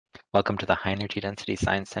Welcome to the High Energy Density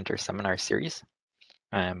Science Center Seminar Series.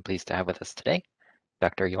 I'm pleased to have with us today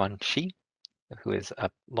Dr. Yuan, who is a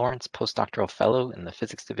Lawrence Postdoctoral Fellow in the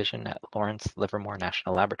Physics Division at Lawrence Livermore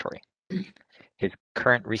National Laboratory. His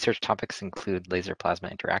current research topics include laser plasma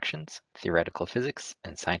interactions, theoretical physics,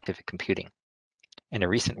 and scientific computing. In a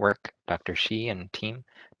recent work, Dr. Shi and team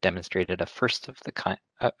demonstrated a first of the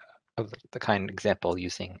kind example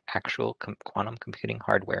using actual quantum computing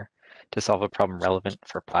hardware to solve a problem relevant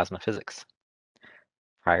for plasma physics.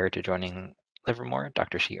 Prior to joining Livermore,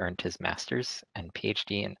 Dr. Shi earned his master's and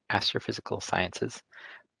PhD in Astrophysical Sciences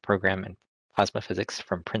program in plasma physics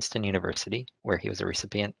from Princeton University, where he was a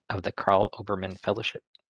recipient of the Carl Obermann Fellowship.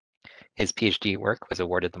 His PhD work was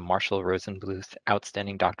awarded the Marshall Rosenbluth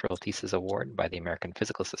Outstanding Doctoral Thesis Award by the American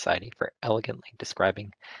Physical Society for elegantly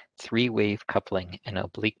describing three-wave coupling in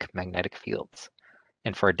oblique magnetic fields,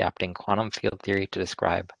 and for adapting quantum field theory to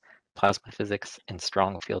describe plasma physics in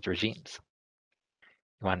strong field regimes.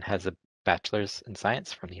 Yuan has a bachelor's in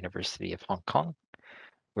science from the University of Hong Kong,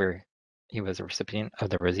 where he was a recipient of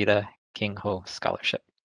the Rosita King Ho Scholarship.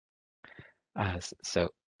 So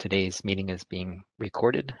today's meeting is being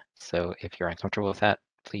recorded, so if you're uncomfortable with that,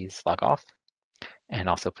 please log off. And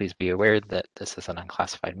also please be aware that this is an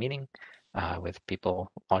unclassified meeting with people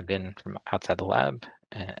logged in from outside the lab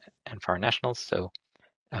and foreign nationals, so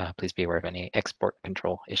please be aware of any export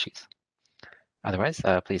control issues. Otherwise,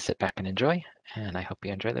 please sit back and enjoy, and I hope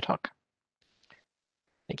you enjoy the talk.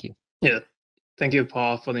 Thank you. Yeah, thank you,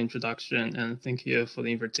 Paul, for the introduction, and thank you for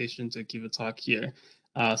the invitation to give a talk here.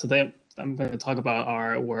 So today I'm going to talk about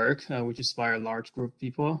our work, which is by a large group of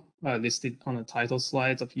people listed on the title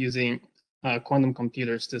slides of using quantum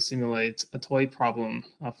computers to simulate a toy problem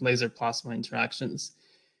of laser plasma interactions.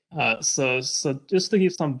 So just to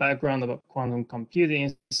give some background about quantum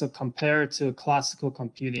computing, so compared to classical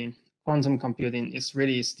computing, quantum computing is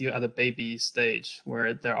really still at a baby stage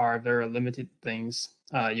where there are very limited things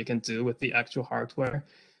you can do with the actual hardware.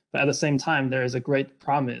 But at the same time, there is a great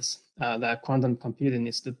promise that quantum computing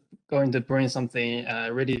is going to bring something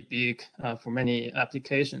really big for many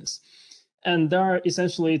applications. And there are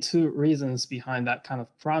essentially two reasons behind that kind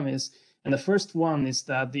of promise. And the first one is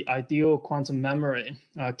that the ideal quantum memory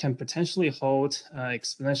can potentially hold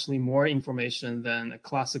exponentially more information than a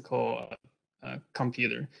classical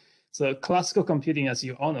computer. So classical computing, as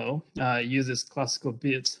you all know, uses classical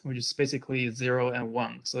bits, which is basically 0 and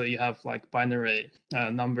 1. So you have like binary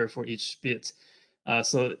number for each bit.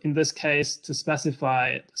 So in this case, to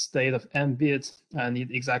specify the state of n bits,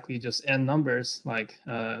 need exactly just n numbers. Like,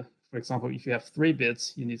 for example, if you have 3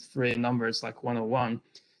 bits, you need 3 numbers like 101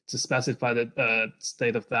 to specify the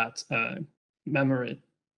state of that memory.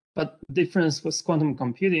 But the difference with quantum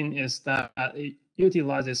computing is that it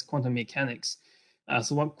utilizes quantum mechanics.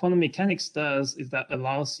 So what quantum mechanics does is that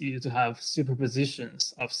allows you to have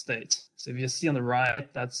superpositions of states. So if you see on the right,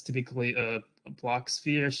 that's typically a block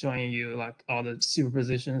sphere showing you like all the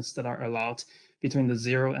superpositions that are allowed between the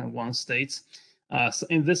 0 and 1 states. So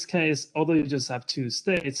in this case, although you just have 2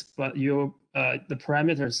 states, but the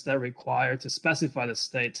parameters that are required to specify the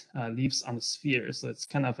state lives on the sphere. So it's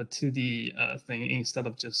kind of a 2D thing instead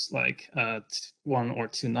of just like 1 or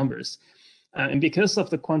 2 numbers. And because of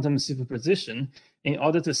the quantum superposition, in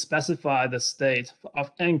order to specify the state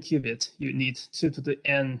of n qubit, you need 2 to the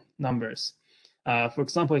n numbers. For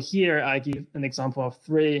example, here I give an example of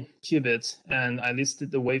 3 qubits, and I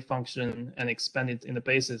listed the wave function and expanded in the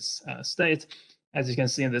basis state. As you can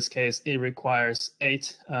see in this case, it requires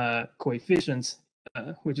 8 coefficients,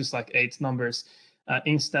 which is like 8 numbers,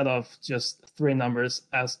 instead of just 3 numbers,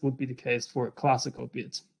 as would be the case for classical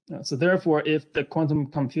bits. So therefore, if the quantum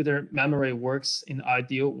computer memory works in an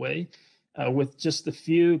ideal way, with just a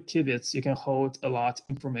few qubits, you can hold a lot of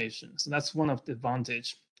information. So that's one of the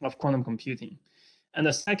advantages of quantum computing. And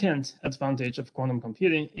the second advantage of quantum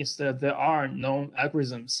computing is that there are known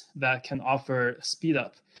algorithms that can offer speed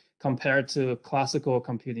up compared to classical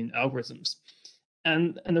computing algorithms.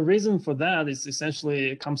 And the reason for that is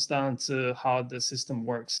essentially it comes down to how the system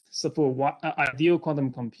works. So for an ideal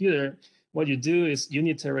quantum computer, what you do is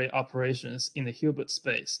unitary operations in the Hilbert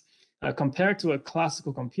space. Compared to a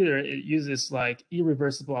classical computer, it uses like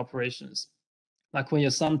irreversible operations. Like when you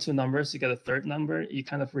sum 2 numbers, you get a third number, you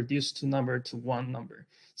kind of reduce 2 number to 1 number.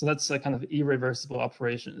 So that's a kind of irreversible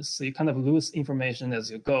operations. So you kind of lose information as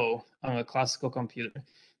you go on a classical computer.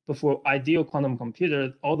 But for ideal quantum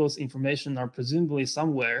computer, all those information are presumably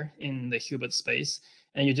somewhere in the Hilbert space,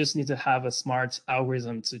 and you just need to have a smart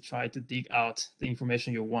algorithm to try to dig out the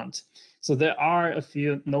information you want. So there are a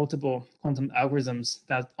few notable quantum algorithms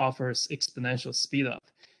that offers exponential speedup.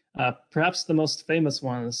 Perhaps the most famous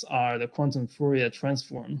ones are the quantum Fourier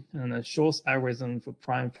transform and the Shor's algorithm for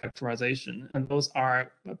prime factorization. And those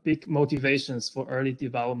are big motivations for early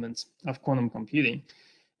development of quantum computing.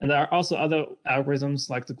 And there are also other algorithms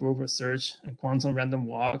like the Grover search and quantum random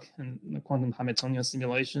walk and the quantum Hamiltonian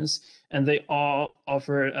simulations. And they all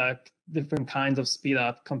offer different kinds of speed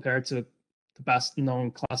up compared to the best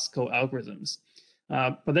known classical algorithms.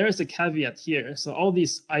 But there is a caveat here. So all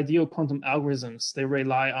these ideal quantum algorithms, they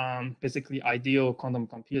rely on basically ideal quantum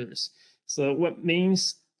computers. So what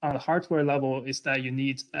means on the hardware level is that you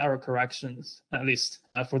need error corrections, at least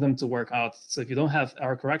for them to work out. So if you don't have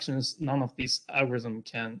error corrections, none of these algorithms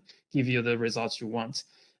can give you the results you want.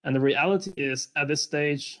 And the reality is, at this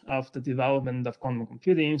stage of the development of quantum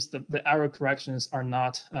computing, the error corrections are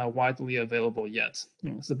not widely available yet.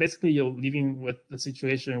 So basically, you're living with the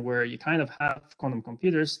situation where you kind of have quantum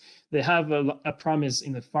computers. They have a promise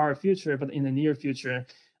in the far future, but in the near future,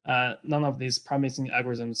 none of these promising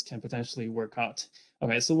algorithms can potentially work out.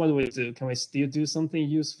 Okay, so what do we do? Can we still do something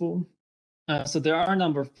useful? So there are a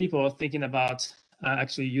number of people thinking about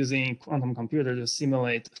actually using quantum computer to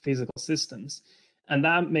simulate physical systems. And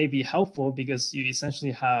that may be helpful because you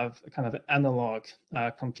essentially have a kind of analog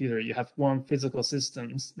computer. You have one physical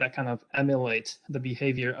system that kind of emulate the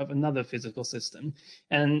behavior of another physical system.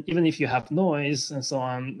 And even if you have noise and so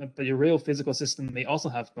on, but your real physical system may also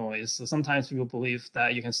have noise. So sometimes people believe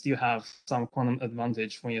that you can still have some quantum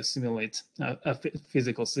advantage when you simulate a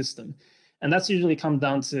physical system. And that's usually come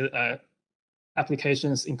down to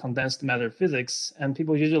applications in condensed matter physics. And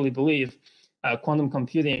people usually believe quantum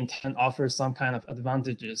computing can offer some kind of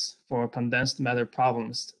advantages for condensed matter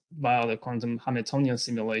problems via the quantum Hamiltonian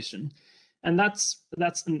simulation. And that's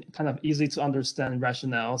kind of easy to understand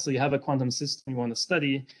rationale. So you have a quantum system you want to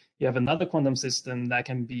study. You have another quantum system that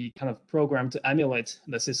can be kind of programmed to emulate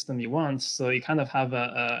the system you want. So you kind of have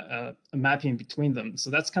a mapping between them.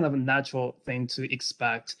 So that's kind of a natural thing to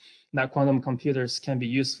expect, that quantum computers can be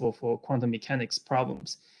useful for quantum mechanics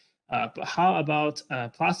problems. But how about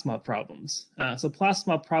plasma problems? So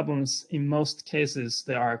plasma problems, in most cases,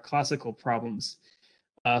 they are classical problems.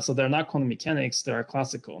 So they're not quantum mechanics, they are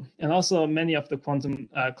classical. And also many of the quantum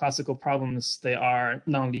classical problems, they are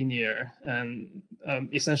nonlinear. And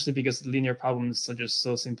essentially because linear problems are just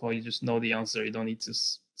so simple, you just know the answer, you don't need to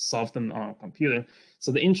solve them on a computer.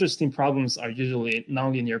 So the interesting problems are usually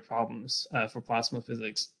nonlinear problems for plasma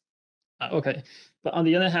physics. Okay, but on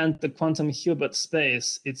the other hand, the quantum Hilbert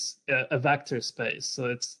space, it's a vector space. So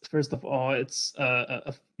it's, first of all, it's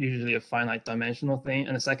usually a finite dimensional thing.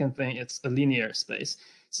 And the second thing, it's a linear space.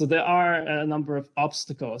 So there are a number of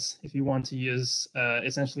obstacles if you want to use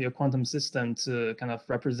essentially a quantum system to kind of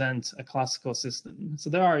represent a classical system.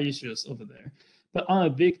 So there are issues over there. But on a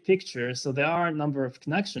big picture, so there are a number of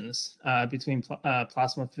connections between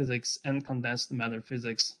plasma physics and condensed matter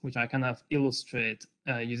physics, which I kind of illustrate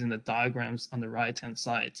using the diagrams on the right-hand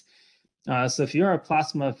side. So if you're a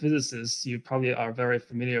plasma physicist, you probably are very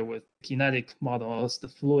familiar with kinetic models, the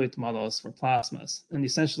fluid models for plasmas. And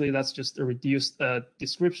essentially, that's just a reduced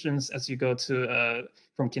descriptions as you go to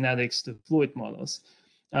from kinetics to fluid models.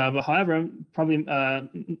 But however, probably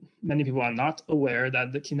many people are not aware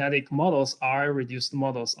that the kinetic models are reduced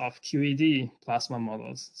models of QED plasma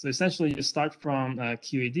models. So essentially, you start from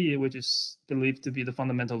QED, which is believed to be the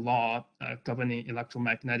fundamental law governing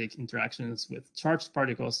electromagnetic interactions with charged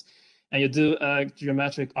particles. And you do a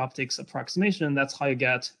geometric optics approximation. That's how you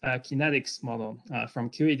get a kinetics model from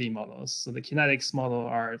QED models. So the kinetics model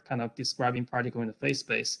are kind of describing particle interface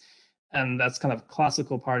space. And that's kind of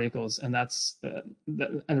classical particles. And that's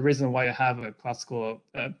and the reason why you have a classical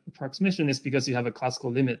approximation is because you have a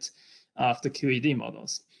classical limit of the QED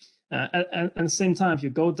models. At the same time, if you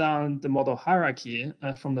go down the model hierarchy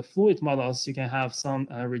from the fluid models, you can have some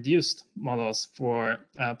reduced models for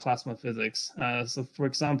plasma physics. So for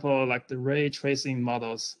example, like the ray tracing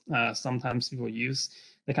models, sometimes people use,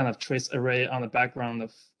 they kind of trace a ray on the background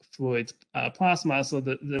of fluid plasma. So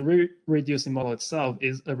the reducing model itself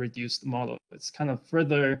is a reduced model. It's kind of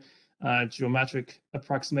further geometric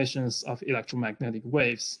approximations of electromagnetic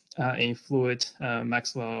waves in fluid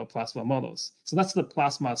Maxwell plasma models. So that's the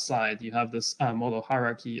plasma side. You have this model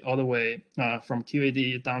hierarchy all the way from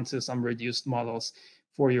QED down to some reduced models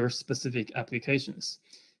for your specific applications.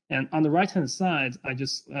 And on the right-hand side, I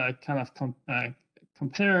just kind of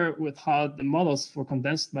compare with how the models for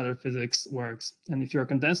condensed matter physics works. And if you're a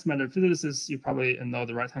condensed matter physicist, you probably know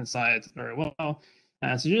the right-hand side very well.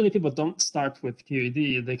 So usually people don't start with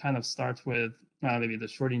QED, they kind of start with maybe the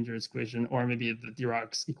Schrödinger's equation or maybe the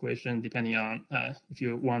Dirac's equation, depending on if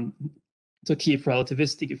you want to keep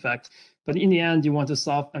relativistic effect. But in the end, you want to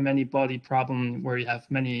solve a many-body problem where you have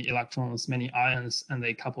many electrons, many ions, and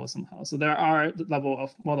they couple somehow. So there are the level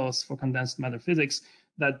of models for condensed matter physics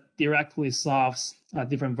that directly solves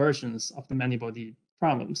different versions of the many-body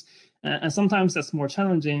problems. And sometimes that's more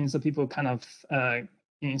challenging, so people kind of,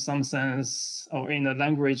 in some sense, or in the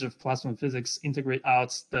language of plasma physics, integrate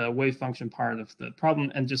out the wave function part of the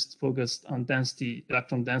problem and just focus on density,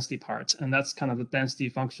 electron density part. And that's kind of the density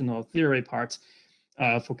functional theory part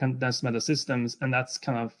for condensed matter systems, and that's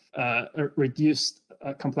kind of a reduced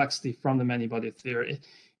complexity from the many-body theory.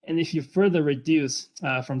 And if you further reduce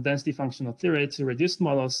from density functional theory to reduced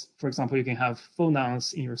models, for example, you can have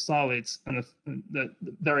phonons in your solids, and the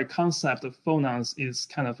very concept of phonons is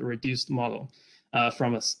kind of a reduced model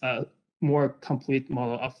from a more complete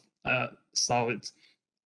model of solids.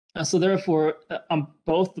 So therefore, on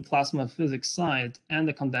both the plasma physics side and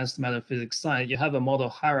the condensed matter physics side, you have a model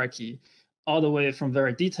hierarchy all the way from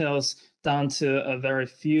very details down to a very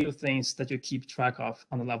few things that you keep track of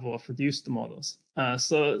on the level of reduced models.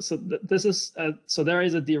 So there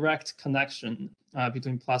is a direct connection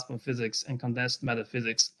between plasma physics and condensed matter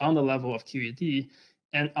physics on the level of QED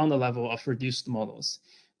and on the level of reduced models.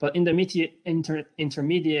 But in the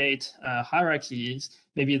intermediate hierarchies,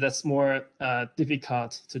 maybe that's more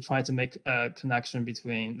difficult to try to make a connection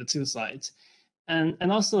between the two sides.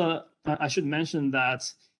 And also, I should mention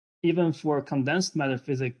that even for condensed matter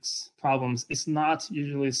physics problems, it's not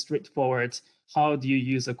usually straightforward. How do you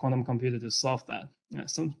use a quantum computer to solve that?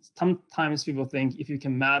 Sometimes people think if you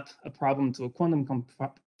can map a problem to a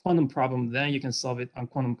quantum problem, then you can solve it on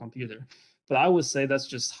quantum computer. But I would say that's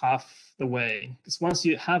just half the way, because once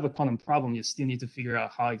you have a quantum problem, you still need to figure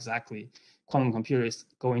out how exactly quantum computer is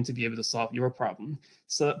going to be able to solve your problem.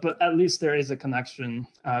 So, but at least there is a connection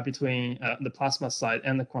between the plasma side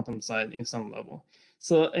and the quantum side in some level.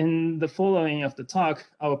 So in the following of the talk,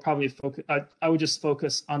 I will probably focus. I would just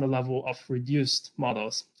focus on the level of reduced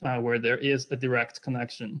models, where there is a direct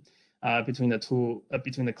connection between the two,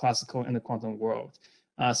 between the classical and the quantum world.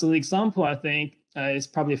 So the example I think is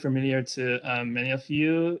probably familiar to many of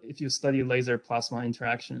you if you study laser plasma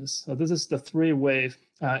interactions. So this is the three-wave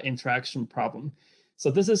interaction problem. So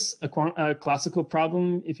this is a classical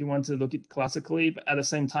problem if you want to look at it classically, but at the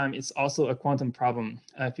same time, it's also a quantum problem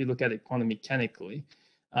if you look at it quantum mechanically.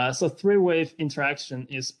 So three-wave interaction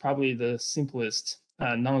is probably the simplest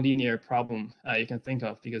nonlinear problem you can think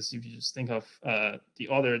of, because if you just think of the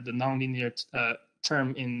nonlinear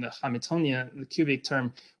term in the Hamiltonian, the cubic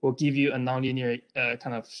term will give you a nonlinear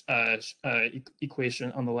kind of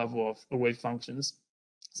equation on the level of the wave functions.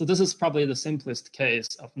 So this is probably the simplest case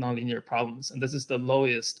of nonlinear problems. And this is the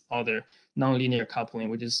lowest order nonlinear coupling,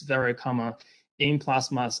 which is very common in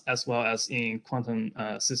plasmas as well as in quantum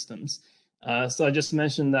systems. So I just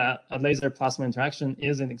mentioned that a laser plasma interaction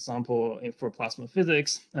is an example for plasma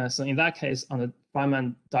physics. So in that case, on the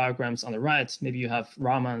Feynman diagrams on the right, maybe you have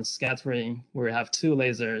Raman scattering, where you have two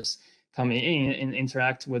lasers coming in and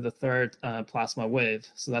interact with the third plasma wave.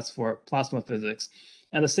 So that's for plasma physics.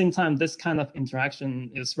 At the same time, this kind of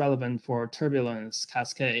interaction is relevant for turbulence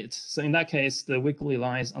cascade. So in that case, the wiggly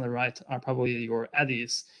lines on the right are probably your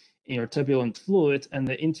eddies in your turbulent fluid, and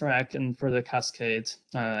they interact and further cascade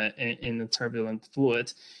in the turbulent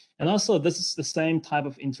fluid. And also, this is the same type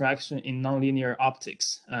of interaction in nonlinear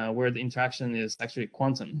optics, where the interaction is actually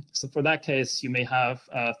quantum. So for that case, you may have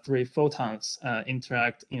three photons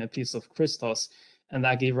interact in a piece of crystals, and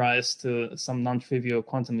that gave rise to some non-trivial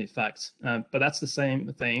quantum effect. But that's the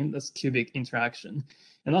same thing, that's cubic interaction.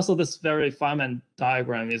 And also this very Feynman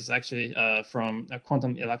diagram is actually from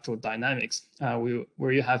quantum electrodynamics,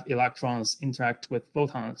 where you have electrons interact with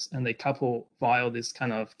photons and they couple via this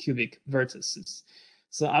kind of cubic vertices.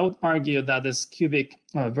 So I would argue that this cubic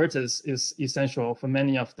vertex is essential for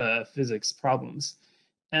many of the physics problems.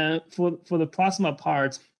 And for the plasma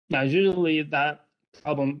part, usually that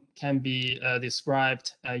problem can be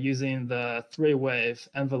described using the three-wave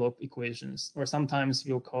envelope equations, or sometimes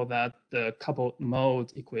you'll call that the coupled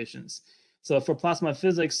mode equations. So for plasma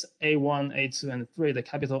physics, A1, A2, and 3, the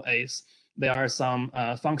capital A's, they are some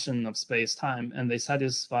function of space-time, and they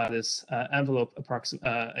satisfy this envelope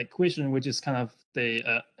equation, which is kind of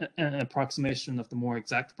the an approximation of the more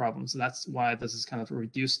exact problem. So that's why this is kind of a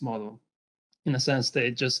reduced model. In a sense,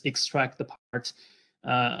 they just extract the part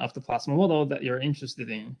of the plasma model that you're interested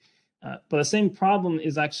in. But the same problem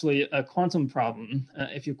is actually a quantum problem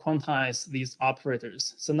if you quantize these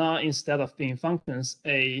operators. So now instead of being functions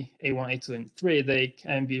A1, A2, and 3, they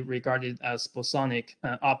can be regarded as bosonic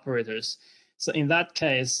operators. So in that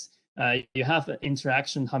case, you have an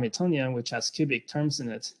interaction Hamiltonian which has cubic terms in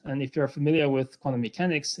it. And if you're familiar with quantum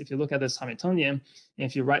mechanics, if you look at this Hamiltonian,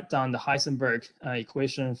 if you write down the Heisenberg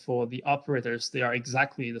equation for the operators, they are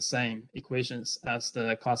exactly the same equations as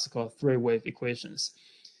the classical three-wave equations.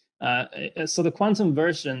 So the quantum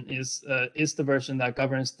version is the version that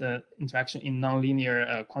governs the interaction in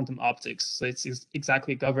nonlinear quantum optics. So it's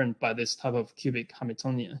exactly governed by this type of cubic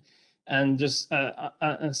Hamiltonian. And just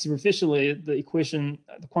superficially, the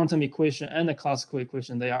quantum equation and the classical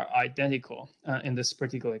equation, they are identical in this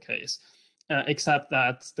particular case, except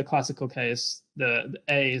that the classical case, the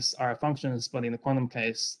A's are functions, but in the quantum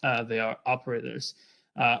case, they are operators.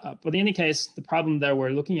 But in any case, the problem that we're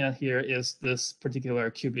looking at here is this particular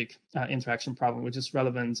cubic interaction problem, which is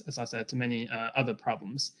relevant, as I said, to many other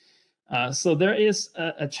problems. So there is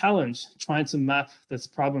a challenge trying to map this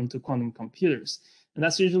problem to quantum computers. And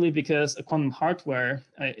that's usually because a quantum hardware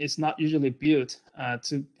is not usually built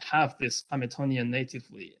to have this Hamiltonian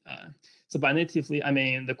natively. So by natively, I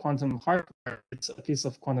mean the quantum hardware, it's a piece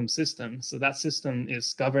of quantum system. So that system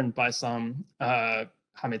is governed by some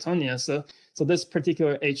Hamiltonian. So this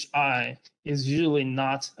particular HI is usually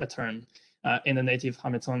not a term in the native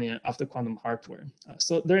Hamiltonian of the quantum hardware.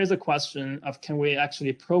 So there is a question of, can we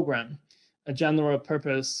actually program a general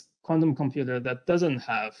purpose quantum computer that doesn't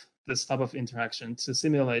have this type of interaction to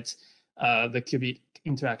simulate the cubic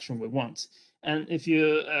interaction we want? And if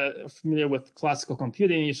you are familiar with classical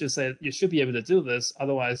computing, you should say you should be able to do this.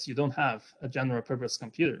 Otherwise, you don't have a general purpose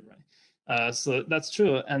computer, right? So that's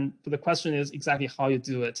true. And the question is exactly how you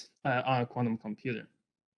do it on a quantum computer.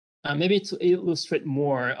 Maybe to illustrate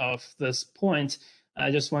more of this point,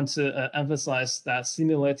 I just want to emphasize that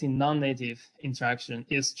simulating non-native interaction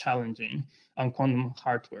is challenging on quantum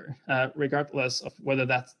hardware, regardless of whether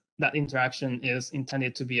that interaction is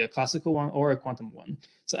intended to be a classical one or a quantum one.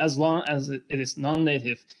 So as long as it is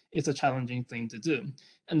non-native, it's a challenging thing to do.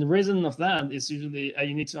 And the reason of that is usually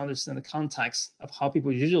you need to understand the context of how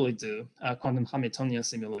people usually do quantum Hamiltonian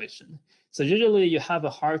simulation. So usually you have a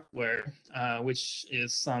hardware, which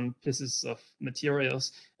is some pieces of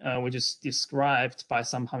materials, which is described by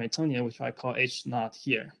some Hamiltonian, which I call H naught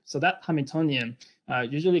here. So that Hamiltonian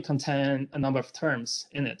usually contain a number of terms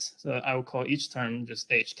in it. So I will call each term just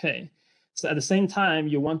HK. So at the same time,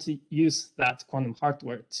 you want to use that quantum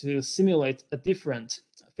hardware to simulate a different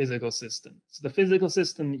physical system. So the physical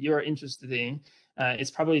system you're interested in is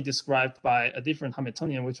probably described by a different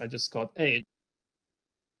Hamiltonian, which I just called H.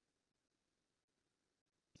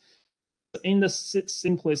 In the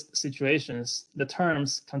simplest situations, the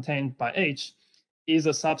terms contained by H is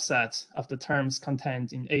a subset of the terms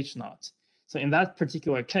contained in H naught. So in that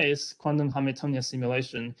particular case, quantum Hamiltonian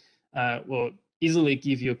simulation will easily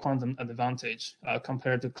give you a quantum advantage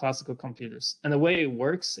compared to classical computers. And the way it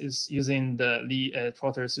works is using the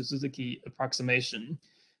Lee-Trotter-Suzuki approximation.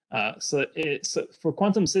 So for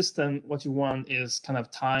quantum system, what you want is kind of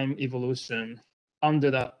time evolution under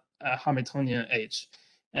the Hamiltonian H.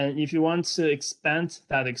 And if you want to expand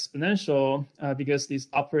that exponential, because these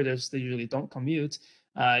operators, they usually don't commute,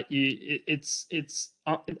 it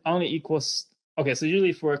only equals, okay, so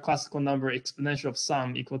usually for a classical number, exponential of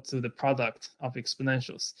sum equal to the product of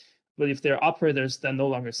exponentials. But if they're operators, they're no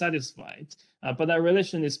longer satisfied. But that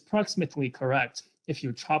relation is approximately correct if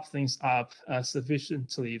you chop things up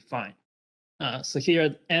sufficiently fine. So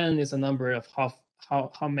here, n is a number of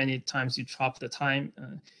how many times you chop the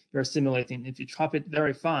time you're simulating. If you chop it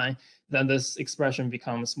very fine, then this expression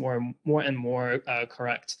becomes more and more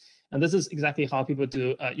correct. And this is exactly how people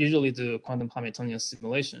usually do quantum Hamiltonian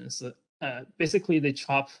simulations. Basically, they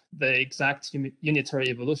chop the exact unitary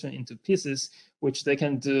evolution into pieces, which they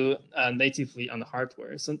can do natively on the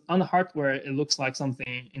hardware. So on the hardware, it looks like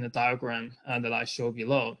something in the diagram that I show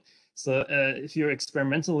below. So if you're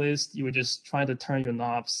experimentalist, you would just try to turn your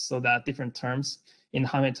knobs so that different terms in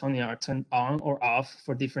Hamiltonian are turned on or off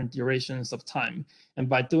for different durations of time. And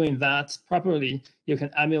by doing that properly, you can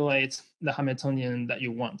emulate the Hamiltonian that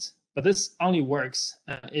you want. But this only works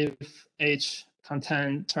if H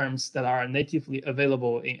contain terms that are natively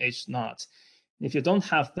available in H naught. If you don't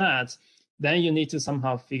have that, then you need to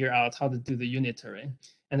somehow figure out how to do the unitary.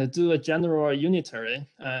 And to do a general unitary,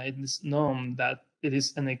 it is known that it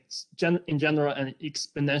is in general an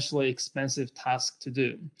exponentially expensive task to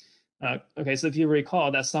do. Okay, so if you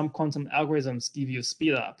recall that some quantum algorithms give you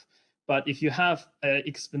speed up, but if you have an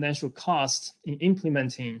exponential cost in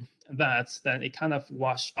implementing that, then it kind of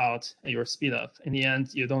wash out your speed up. In the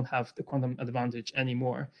end, you don't have the quantum advantage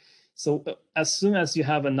anymore. So as soon as you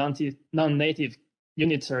have a non-native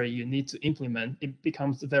unitary you need to implement, it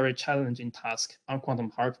becomes a very challenging task on quantum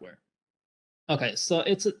hardware. Okay, so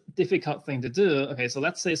it's a difficult thing to do. Okay, so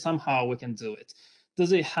let's say somehow we can do it.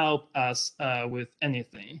 Does it help us with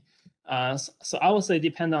anything? So I would say,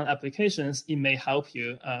 depend on applications, it may help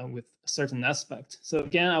you with a certain aspect. So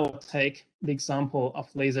again, I will take the example of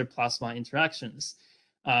laser plasma interactions,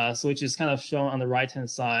 so which is kind of shown on the right-hand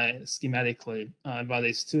side schematically by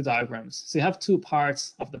these two diagrams. So you have two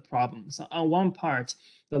parts of the problem. So on one part,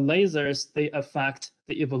 the lasers, they affect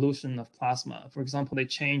the evolution of plasma. For example, they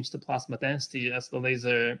change the plasma density as the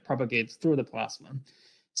laser propagates through the plasma.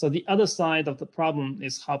 So the other side of the problem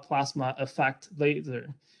is how plasma affect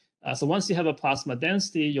laser. So once you have a plasma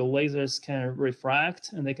density, your lasers can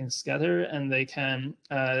refract and they can scatter and they can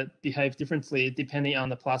behave differently depending on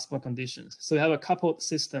the plasma conditions. So you have a couple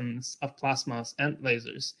systems of plasmas and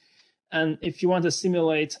lasers. And if you want to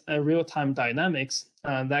simulate a real-time dynamics,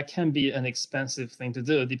 that can be an expensive thing to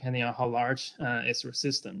do depending on how large is your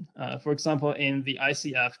system. For example, in the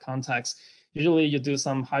ICF context, usually you do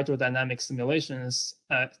some hydrodynamic simulations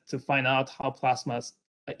to find out how plasmas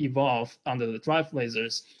evolve under the drive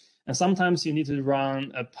lasers. And sometimes you need to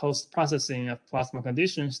run a post-processing of plasma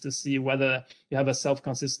conditions to see whether you have a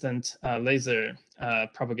self-consistent laser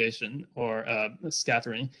propagation or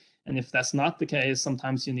scattering. And if that's not the case,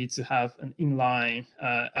 sometimes you need to have an inline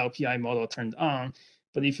LPI model turned on.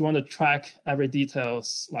 But if you want to track every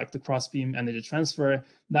details like the cross-beam energy transfer,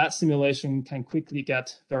 that simulation can quickly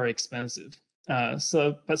get very expensive. But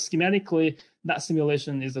schematically, that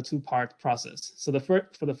simulation is a two-part process. So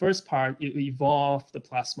for the first part, you evolve the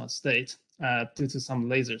plasma state due to some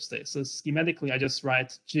laser state. So schematically, I just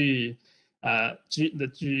write the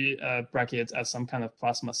G bracket as some kind of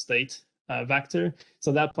plasma state vector.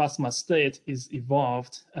 So that plasma state is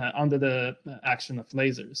evolved under the action of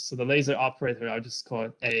lasers. So the laser operator, I'll just call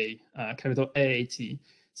it A, capital AAT.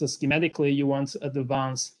 So schematically, you want to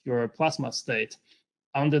advance your plasma state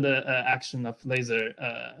under the action of laser,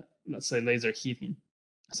 let's say laser heating.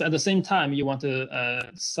 So at the same time, you want to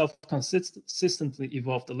self-consistently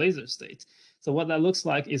evolve the laser state. So what that looks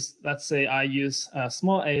like is, let's say I use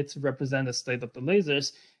small a to represent the state of the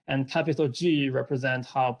lasers, and capital G represent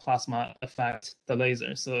how plasma affect the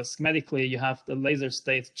laser. So schematically, you have the laser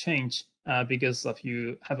state change because of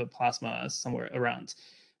you have a plasma somewhere around.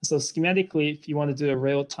 So schematically, if you want to do a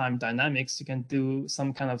real-time dynamics, you can do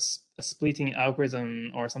some kind of a splitting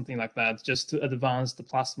algorithm or something like that, just to advance the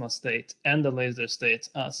plasma state and the laser state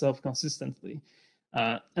self-consistently.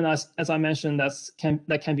 And as I mentioned,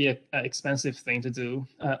 that can be an expensive thing to do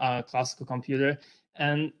on a classical computer.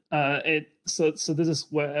 And so this is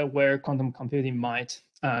where quantum computing might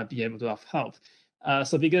be able to help.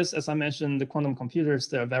 So because, as I mentioned, the quantum computers,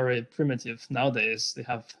 they're very primitive nowadays. They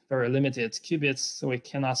have very limited qubits, so we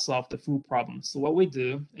cannot solve the full problem. So what we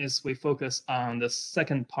do is we focus on the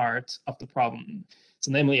second part of the problem.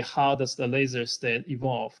 So namely, how does the laser state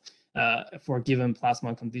evolve for a given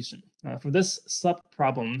plasma condition? For this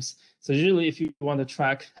sub-problems, so usually if you want to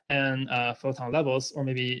track n photon levels, or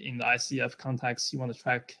maybe in the ICF context, you want to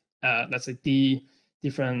track, let's say, D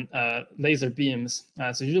different laser beams.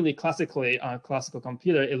 So usually classically on a classical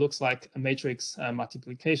computer, it looks like a matrix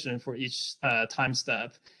multiplication for each time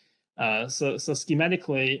step. So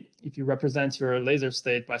schematically, if you represent your laser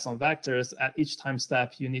state by some vectors, at each time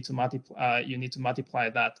step, you need to multiply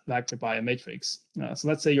that vector by a matrix. So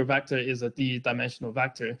let's say your vector is a d-dimensional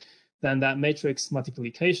vector, then that matrix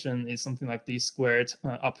multiplication is something like d squared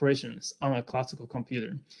operations on a classical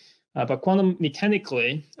computer. But quantum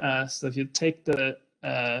mechanically, so if you take the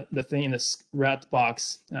thing in the red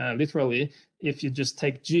box, literally, if you just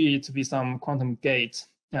take G to be some quantum gate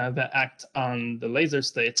that act on the laser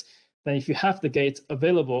state, then if you have the gate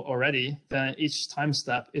available already, then each time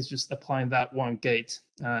step is just applying that one gate.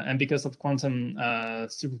 And because of quantum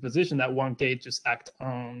superposition, that one gate just act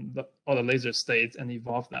on all the laser states and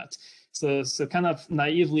evolve that. So kind of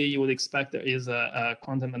naively, you would expect there is a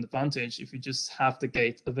quantum advantage if you just have the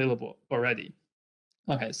gate available already.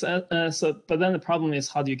 Okay, but then the problem is,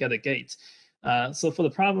 how do you get a gate? So for the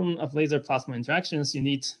problem of laser plasma interactions, you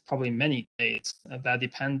need probably many gates that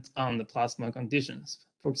depend on the plasma conditions.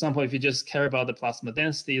 For example, if you just care about the plasma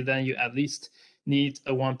density, then you at least need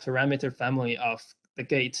a one parameter family of the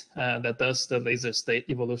gate that does the laser state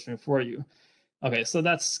evolution for you. Okay, so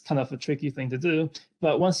that's kind of a tricky thing to do.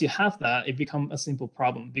 But once you have that, it becomes a simple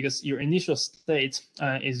problem because your initial state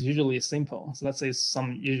is usually simple. So let's say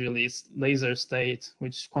some usually laser state,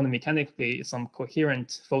 which quantum mechanically is some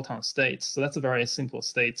coherent photon state. So that's a very simple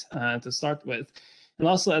state to start with. And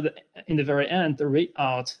also in the very end, the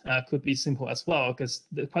readout could be simple as well, because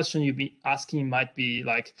the question you'd be asking might be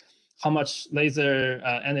like, how much laser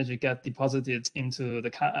energy get deposited into the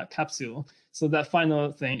capsule. So that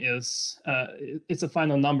final thing is, it's a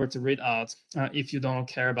final number to read out if you don't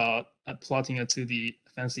care about plotting a 2D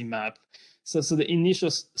fancy map. So the initial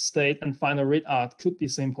state and final readout could be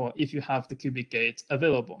simple if you have the cubic gate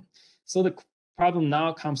available. So the problem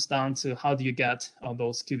now comes down to how do you get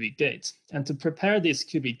those cubic gates. And to prepare these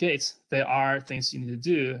cubic gates, there are things you need to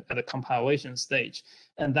do at the compilation stage.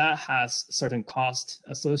 And that has certain cost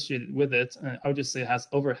associated with it. And I would just say it has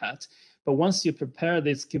overhead. But once you prepare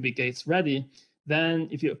these cubic gates ready, then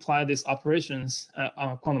if you apply these operations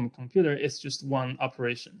on a quantum computer, it's just one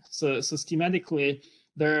operation. So schematically,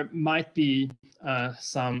 there might be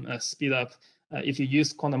some speed up if you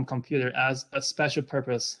use quantum computer as a special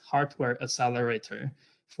purpose hardware accelerator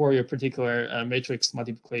for your particular matrix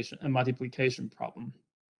multiplication problem.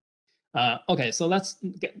 Okay, so let's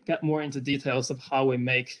get more into details of how we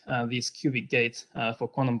make these cubic gates for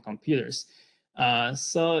quantum computers.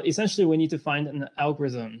 So essentially, we need to find an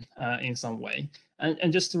algorithm in some way.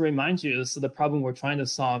 And just to remind you, so the problem we're trying to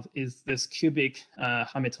solve is this cubic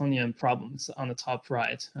Hamiltonian problem. So on the top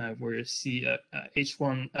right, where you see H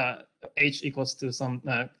equals to some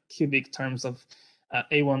cubic terms of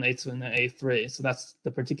A1, A2, and A3. So that's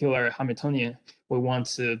the particular Hamiltonian we want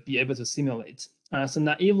to be able to simulate. So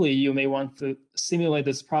naively, you may want to simulate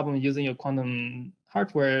this problem using your quantum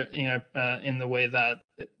hardware in the way that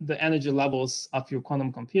the energy levels of your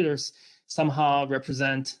quantum computers somehow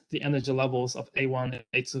represent the energy levels of A1,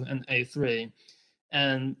 A2, and A3.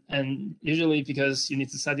 And usually because you need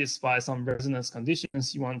to satisfy some resonance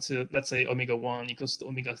conditions, you want to, let's say omega 1 equals to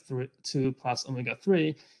omega 2 plus omega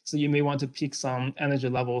 3. So you may want to pick some energy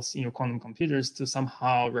levels in your quantum computers to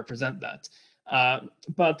somehow represent that.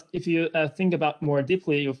 But if you think about more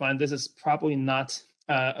deeply, you'll find this is probably not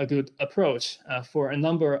a good approach for a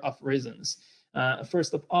number of reasons.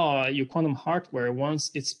 First of all, your quantum hardware, once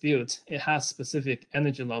it's built, it has specific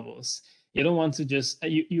energy levels. You don't want to just,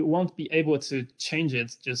 you won't be able to change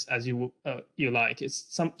it just as you like. It's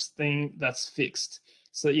something that's fixed.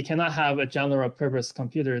 So you cannot have a general purpose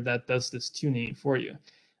computer that does this tuning for you.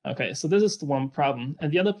 Okay, so this is the one problem. And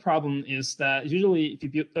the other problem is that usually if you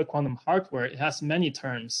build a quantum hardware, it has many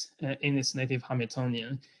terms in its native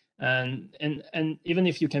Hamiltonian. And even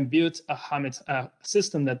if you can build a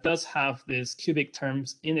system that does have these cubic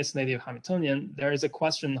terms in its native Hamiltonian, there is a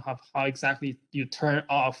question of how exactly you turn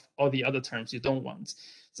off all the other terms you don't want.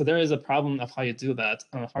 So there is a problem of how you do that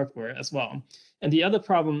on hardware as well. And the other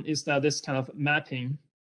problem is that this kind of mapping,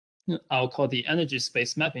 I'll call the energy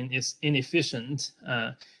space mapping, is inefficient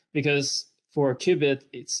because for a qubit,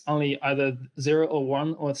 it's only either 0 or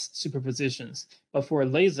 1 or superpositions. But for a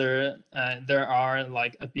laser, there are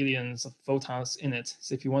like billions of photons in it.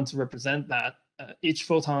 So if you want to represent that, each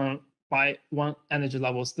photon by one energy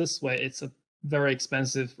levels this way, it's a very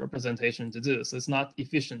expensive representation to do. So it's not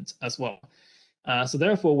efficient as well. So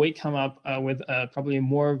therefore, we come up with a probably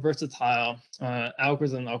more versatile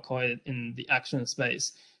algorithm, I'll call it, in the action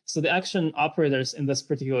space. So the action operators in this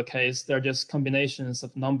particular case, they're just combinations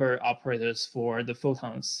of number operators for the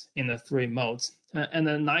photons in the 3 modes. And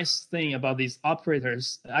the nice thing about these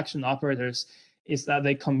operators, the action operators, is that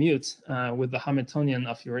they commute with the Hamiltonian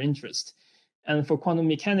of your interest. And for quantum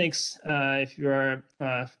mechanics, if you're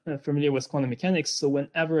familiar with quantum mechanics, so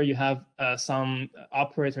whenever you have some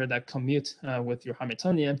operator that commute with your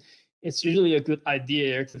Hamiltonian, it's usually a good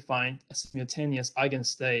idea to find simultaneous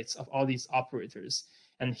eigenstates of all these operators.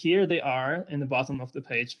 And here they are in the bottom of the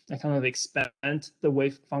page. I kind of expand the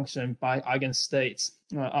wave function by eigenstates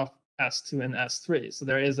of S2 and S3. So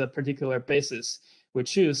there is a particular basis we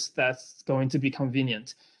choose that's going to be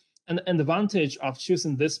convenient. And the advantage of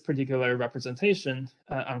choosing this particular representation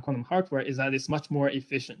on quantum hardware is that it's much more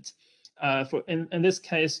efficient. In this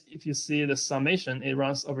case, if you see the summation, it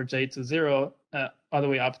runs over J to 0 all the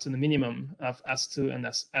way up to the minimum of S2 and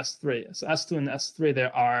S3. So S2 and S3,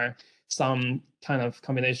 there are some kind of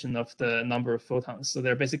combination of the number of photons. So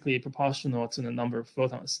they're basically proportional to the number of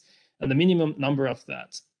photons. And the minimum number of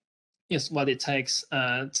that is what it takes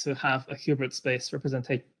to have a Hilbert space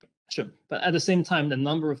representation. But at the same time, the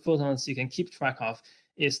number of photons you can keep track of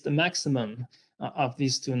is the maximum of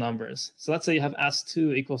these two numbers. So let's say you have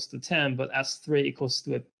S2 equals to 10, but S3 equals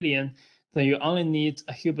to 1 billion, then you only need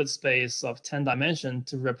a Hilbert space of 10 dimensions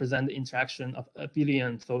to represent the interaction of 1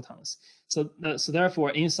 billion photons. So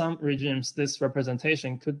therefore, in some regimes, this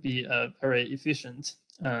representation could be very efficient.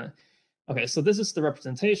 Okay, so this is the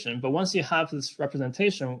representation. But once you have this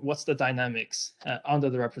representation, what's the dynamics under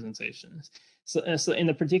the representation? So in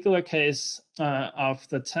the particular case of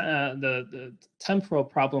the temporal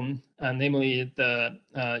problem, namely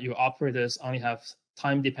your operators only have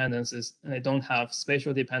time dependencies and they don't have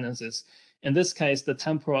spatial dependencies. In this case, the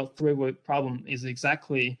temporal three-wave problem is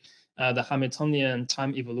exactly the Hamiltonian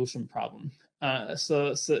time evolution problem.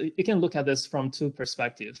 So you can look at this from two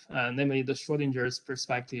perspectives, namely the Schrodinger's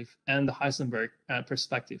perspective and the Heisenberg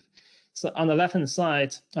perspective. So on the left-hand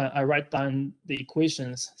side, I write down the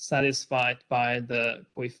equations satisfied by the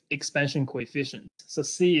expansion coefficient. So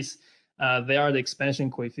C's, they are the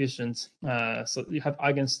expansion coefficients. So you have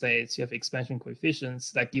eigenstates, you have expansion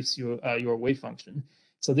coefficients that gives you your wave function.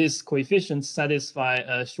 So these coefficients satisfy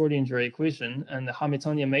a Schrodinger equation, and the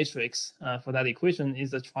Hamiltonian matrix for that equation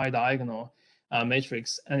is a tridiagonal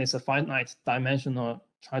matrix, and it's a finite dimensional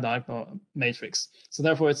tridiagonal matrix. So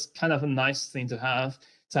therefore, it's kind of a nice thing to have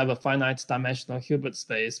a finite dimensional Hilbert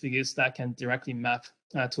space, because that can directly map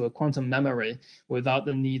to a quantum memory without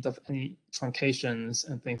the need of any truncations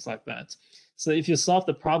and things like that. So if you solve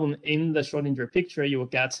the problem in the Schrodinger picture, you will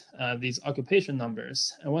get these occupation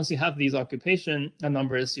numbers. And once you have these occupation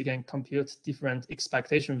numbers, you can compute different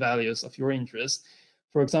expectation values of your interest.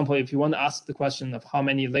 For example, if you want to ask the question of how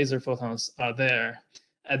many laser photons are there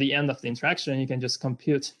at the end of the interaction, you can just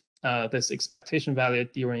compute this expectation value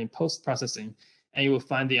during post-processing, and you will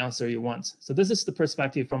find the answer you want. So this is the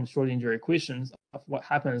perspective from Schrodinger equations of what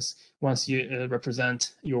happens once you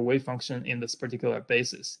represent your wave function in this particular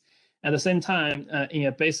basis. At the same time, in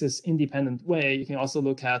a basis-independent way, you can also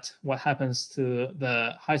look at what happens to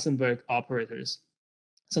the Heisenberg operators.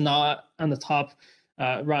 So now on the top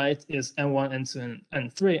right is N1, N2,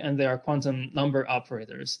 and N3, and they are quantum number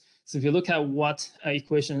operators. So if you look at what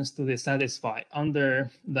equations do they satisfy under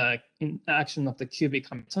the action of the cubic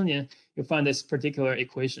Hamiltonian, you'll find these particular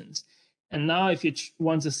equations. And now if you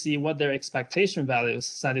want to see what their expectation values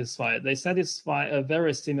satisfy, they satisfy a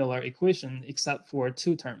very similar equation except for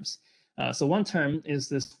two terms. So one term is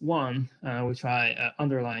this one, which I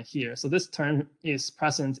underline here. So this term is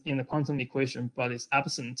present in the quantum equation, but it's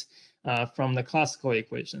absent from the classical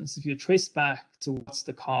equations. If you trace back to what's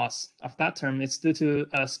the cause of that term, it's due to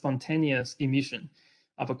a spontaneous emission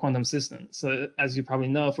of a quantum system. So as you probably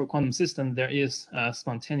know, for quantum system, there is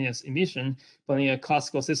spontaneous emission, but in a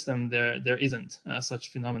classical system, there isn't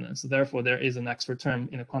such phenomenon. So therefore, there is an extra term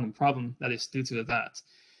in a quantum problem that is due to that.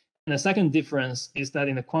 And the second difference is that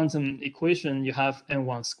in the quantum equation, you have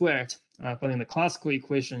N1 squared, but in the classical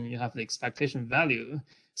equation, you have the expectation value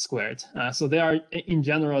squared. So they are in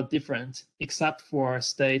general different, except for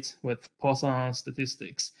state with Poisson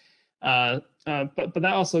statistics. But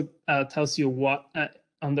that also tells you what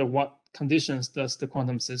under what conditions does the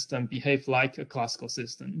quantum system behave like a classical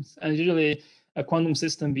system. And usually a quantum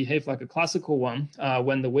system behaves like a classical one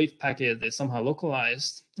when the wave packet is somehow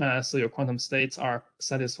localized. So your quantum states are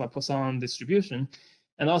satisfy Poisson distribution.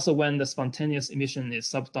 And also when the spontaneous emission is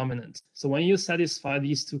subdominant. So when you satisfy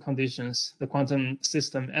these two conditions, the quantum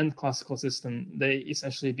system and classical system, they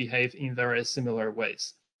essentially behave in very similar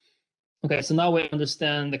ways. Okay, so now we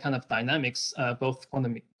understand the kind of dynamics, both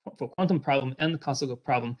for quantum problem and the classical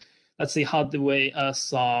problem. Let's see how do we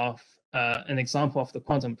solve an example of the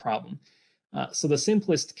quantum problem. So the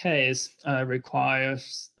simplest case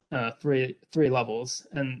requires three levels,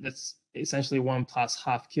 and it's essentially 1 plus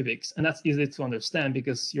half cubics, and that's easy to understand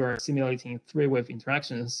because you're simulating three-wave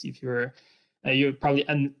interactions. If you probably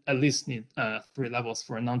at least need 3 levels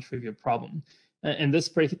for a non-trivial problem. In this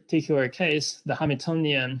particular case, the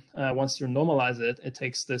Hamiltonian, once you normalize it, it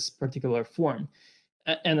takes this particular form.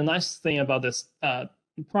 And the nice thing about this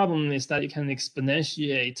problem is that you can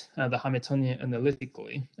exponentiate the Hamiltonian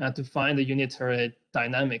analytically to find the unitary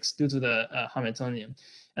dynamics due to the Hamiltonian.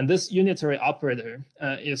 And this unitary operator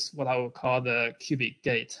is what I would call the cubic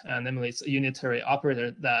gate. Namely, it's a unitary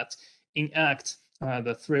operator that enacts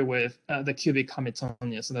the cubic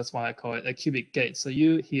Hamiltonian. So that's why I call it a cubic gate. So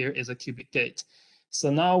U here is a cubic gate. So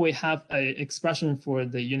now we have an expression for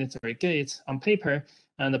the unitary gate on paper.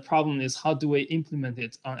 And the problem is, how do we implement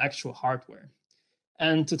it on actual hardware?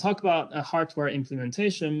 And to talk about a hardware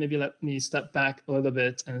implementation, maybe let me step back a little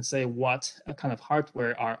bit and say what kind of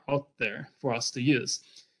hardware are out there for us to use.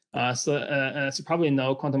 So as you probably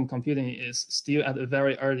know, quantum computing is still at a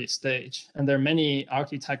very early stage, and there are many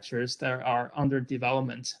architectures that are under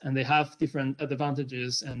development, and they have different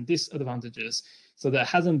advantages and disadvantages. So there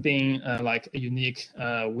hasn't been like a unique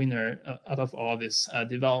winner out of all these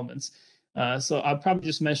developments. So I'll probably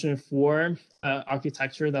just mention 4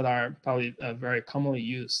 architecture that are probably very commonly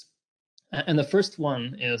used. And the first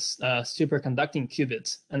one is superconducting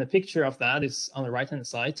qubits. And the picture of that is on the right-hand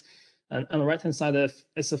side. And on the right-hand side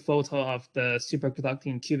is a photo of the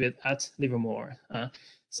superconducting qubit at Livermore.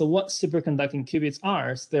 So what superconducting qubits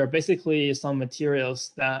are, they're basically some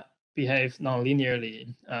materials that behave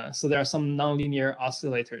non-linearly. So there are some nonlinear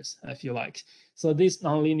oscillators, if you like. So these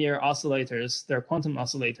nonlinear oscillators, they're quantum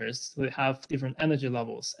oscillators. So they have different energy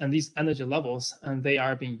levels, and these energy levels, and they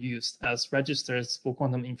are being used as registers for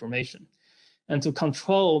quantum information. And to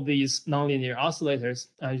control these nonlinear oscillators,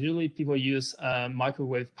 usually people use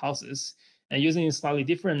microwave pulses. And using slightly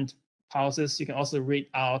different pulses, you can also read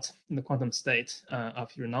out the quantum state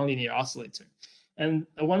of your nonlinear oscillator. And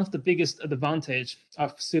one of the biggest advantage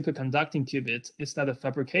of superconducting qubits is that the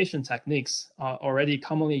fabrication techniques are already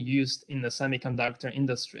commonly used in the semiconductor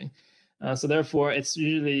industry. So therefore, it's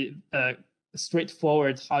usually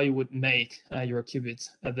straightforward how you would make your qubits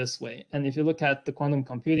this way. And if you look at the quantum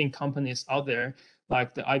computing companies out there,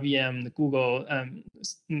 like the IBM, the Google,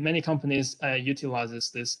 many companies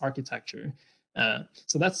utilizes this architecture.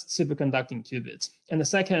 So that's superconducting qubits. And the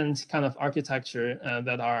second kind of architecture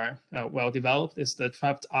that are well developed is the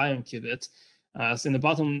trapped ion qubit. So in the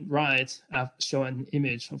bottom right, I've shown an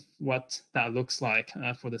image of what that looks like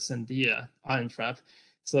for the Sandia ion trap.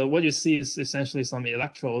 So what you see is essentially some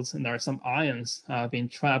electrodes, and there are some ions being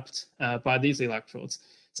trapped by these electrodes.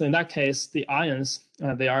 So in that case, the ions,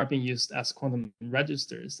 they are being used as quantum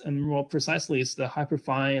registers. And more precisely, it's the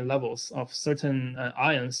hyperfine levels of certain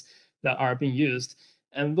ions that are being used.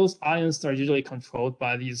 And those ions are usually controlled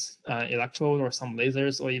by these electrodes or some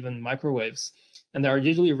lasers or even microwaves. And they are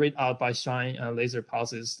usually read out by shine laser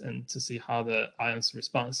pulses and to see how the ions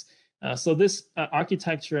respond. So this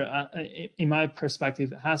architecture, in my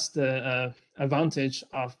perspective, has the advantage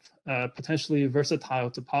of potentially versatile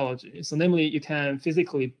topology. So namely, you can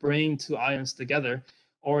physically bring two ions together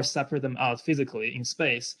or separate them out physically in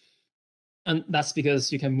space. And that's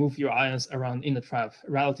because you can move your ions around in the trap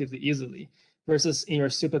relatively easily. Versus in your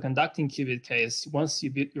superconducting qubit case, once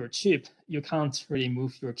you build your chip, you can't really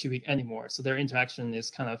move your qubit anymore. So their interaction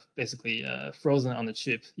is kind of basically frozen on the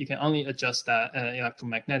chip. You can only adjust that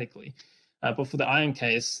electromagnetically. But for the ion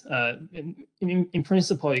case, in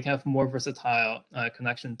principle, you can have more versatile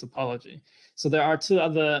connection topology. So there are two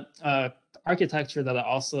other architecture that are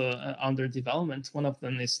also under development. One of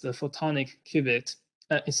them is the photonic qubit.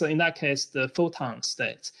 So in that case, the photon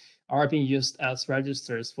states are being used as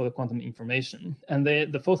registers for the quantum information. And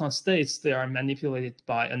the photon states, they are manipulated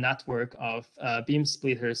by a network of beam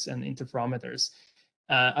splitters and interferometers.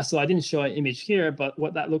 So I didn't show an image here, but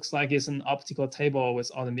what that looks like is an optical table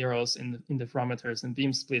with all the mirrors in the interferometers and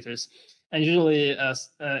beam splitters. And usually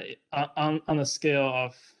on a scale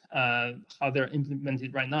of how they're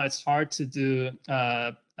implemented right now, it's hard to do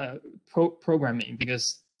programming,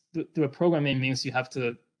 because do a programming means you have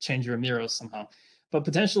to change your mirrors somehow. But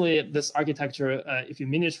potentially this architecture, if you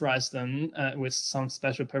miniaturize them with some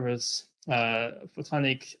special purpose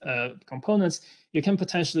photonic components, you can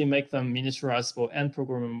potentially make them miniaturizable and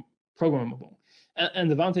programmable. And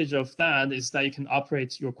the advantage of that is that you can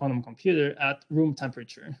operate your quantum computer at room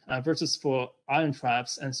temperature versus for ion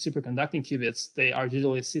traps and superconducting qubits, they are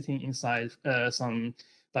usually sitting inside some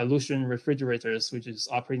dilution refrigerators, which is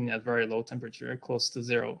operating at very low temperature, close to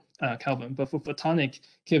 0 Kelvin. But for photonic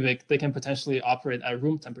qubit, they can potentially operate at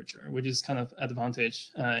room temperature, which is kind of advantage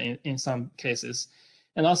in some cases.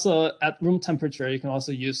 And also at room temperature, you can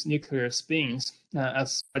also use nuclear spins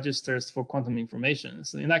as registers for quantum information.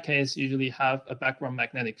 So in that case, you usually have a background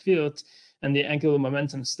magnetic field, and the angular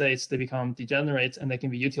momentum states, they become degenerate and they can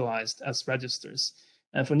be utilized as registers.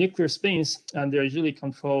 And for nuclear spins, they're usually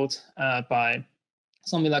controlled by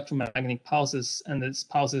some electromagnetic pulses, and these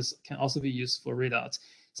pulses can also be used for readouts.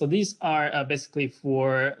 So these are basically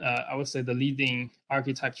for, I would say, the leading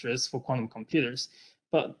architectures for quantum computers.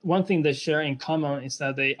 But one thing they share in common is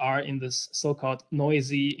that they are in this so-called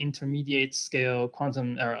noisy intermediate scale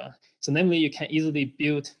quantum era. So namely, you can easily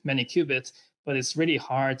build many qubits, but it's really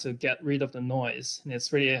hard to get rid of the noise. And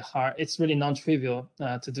it's really hard, it's really non-trivial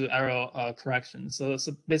to do error correction. So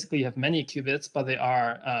basically you have many qubits, but they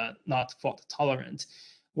are not fault tolerant.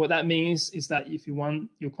 What that means is that if you want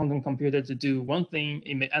your quantum computer to do one thing,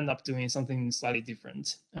 it may end up doing something slightly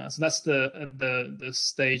different. So that's the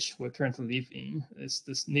stage we currently live in, is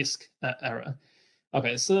this NISQ era.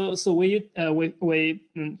 Okay, so we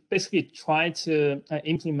basically try to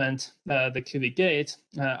implement the qubit gate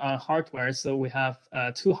on hardware. So we have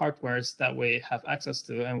two hardwares that we have access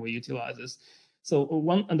to and we utilize this. So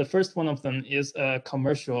the first one of them is a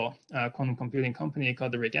commercial quantum computing company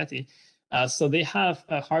called the Rigetti. So they have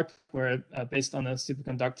a hardware based on a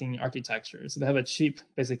superconducting architecture. So they have a chip,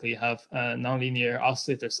 basically have nonlinear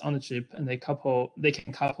oscillators on the chip, and they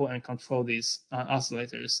can couple and control these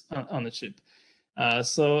oscillators on the chip.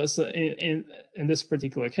 So in this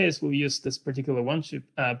particular case, we'll use this particular one chip,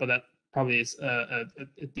 but that probably is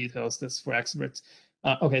details that's for experts.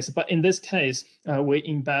 Okay, so but in this case, we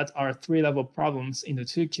embed our three-level problems into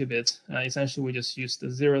 2 qubits. Essentially, we just use the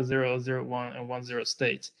 0, 0, 0, 1, and 1, 0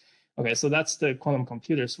 state. Okay, so that's the quantum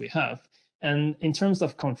computers we have. And in terms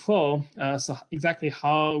of control, so exactly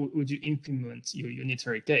how would you implement your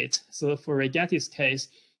unitary gate? So for Rigetti's case,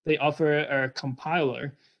 they offer a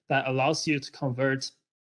compiler that allows you to convert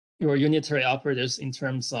your unitary operators in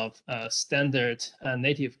terms of standard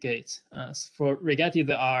native gates. For Rigetti,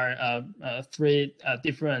 there are 3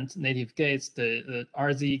 different native gates, the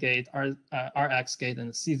RZ gate, RX gate, and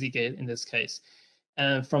the CZ gate in this case.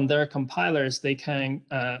 And from their compilers, they can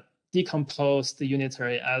decompose the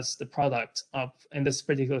unitary as the product of, in this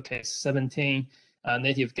particular case, 17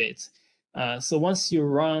 native gates. So once you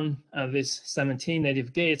run these 17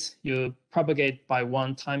 native gates, you propagate by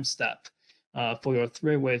 1 time step for your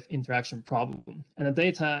 3-wave interaction problem. And the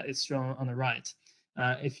data is shown on the right.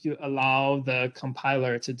 If you allow the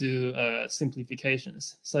compiler to do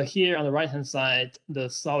simplifications. So here on the right-hand side, the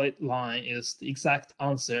solid line is the exact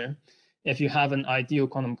answer if you have an ideal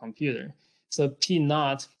quantum computer. So P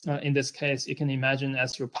naught, in this case, you can imagine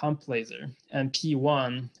as your pump laser, and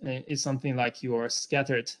P1 is something like your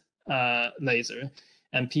scattered laser,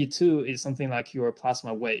 and P2 is something like your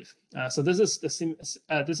plasma wave. So this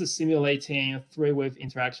is simulating 3-wave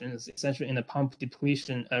interactions essentially in a pump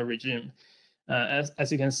depletion regime.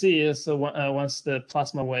 As you can see, so once the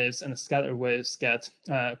plasma waves and the scatter waves get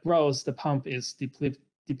grows, the pump is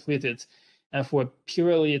depleted. And for a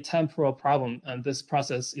purely temporal problem, this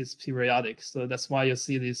process is periodic. So that's why you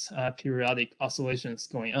see these periodic oscillations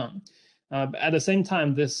going on. But at the same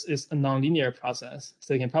time, this is a nonlinear process.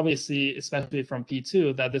 So you can probably see, especially from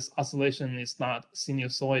P2, that this oscillation is not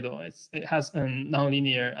sinusoidal. It has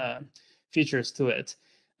nonlinear features to it.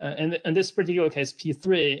 And in this particular case,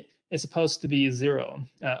 P3 is supposed to be 0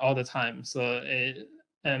 all the time. So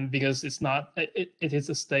and because it is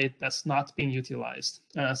a state that's not being utilized.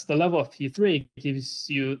 So the level of P3 gives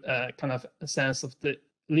you kind of a sense of the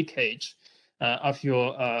leakage of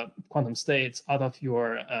your quantum states out of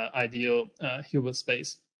your ideal Hilbert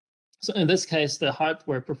space. So in this case, the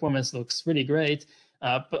hardware performance looks really great,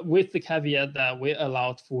 but with the caveat that we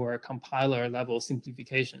allowed for compiler level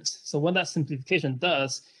simplifications. So what that simplification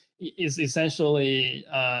does is essentially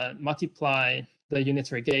multiply the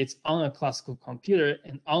unitary gates on a classical computer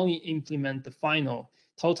and only implement the final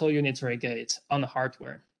total unitary gate on the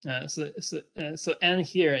hardware. So N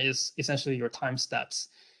here is essentially your time steps.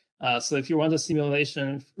 So if you want a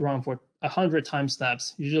simulation run for 100 time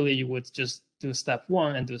steps, usually you would just do step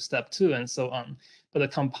 1 and do step 2 and so on. But the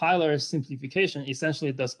compiler simplification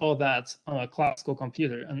essentially does all that on a classical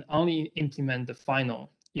computer and only implement the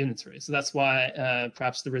final unitary. So that's why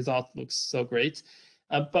perhaps the result looks so great.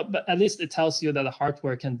 But at least it tells you that the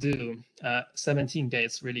hardware can do 17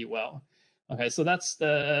 gates really well. Okay, so that's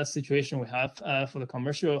the situation we have for the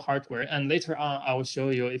commercial hardware. And later on, I will show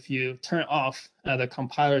you if you turn off the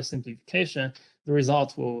compiler simplification, the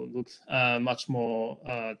result will look much more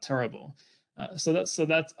terrible. So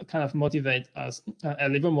that kind of motivates us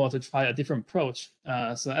at Livermore to try a different approach.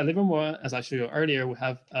 So at Livermore, as I showed you earlier, we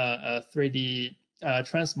have a 3D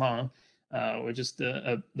transmon, which is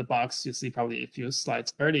the box you see probably a few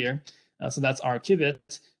slides earlier. So that's our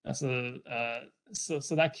qubit.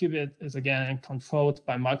 So that qubit is again controlled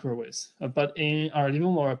by microwaves. But in our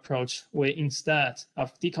Livermore approach, we instead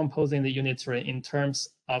of decomposing the unitary in terms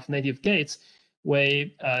of native gates,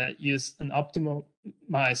 we use an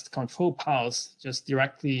optimized control pulse just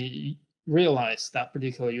directly realize that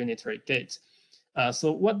particular unitary gate.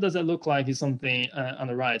 So what does it look like is something on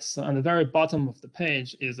the right. So on the very bottom of the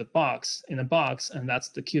page is a box in a box, and that's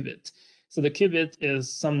the qubit. So the qubit is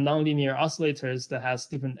some nonlinear oscillators that has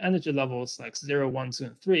different energy levels like 0, 1, 2,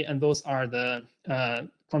 and 3, and those are the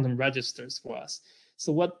quantum registers for us.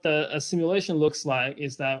 So what the simulation looks like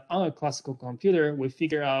is that on a classical computer, we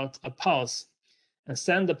figure out a pulse and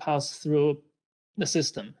send the pulse through the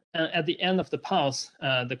system. And at the end of the pulse,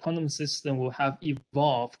 the quantum system will have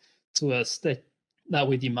evolved to a state that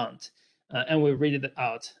we demand. And we read it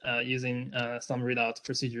out using some readout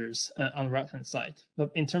procedures on the right-hand side. But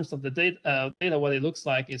in terms of the data, what it looks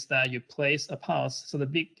like is that you place a pulse. So the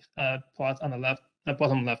big plot on the left,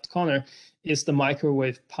 bottom left corner is the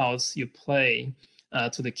microwave pulse you play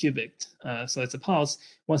to the qubit. So it's a pulse.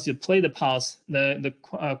 Once you play the pulse, the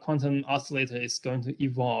quantum oscillator is going to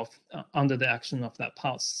evolve under the action of that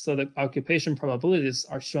pulse. So the occupation probabilities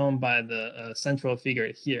are shown by the central figure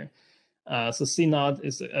here. So C0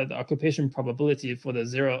 is the occupation probability for the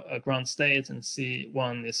 0 ground state, and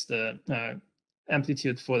C1 is the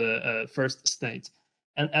amplitude for the first state.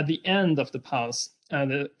 And at the end of the pulse,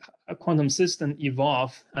 the quantum system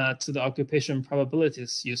evolve to the occupation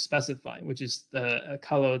probabilities you specify, which is the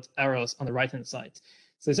colored arrows on the right-hand side.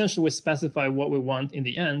 So essentially, we specify what we want in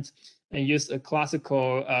the end and use a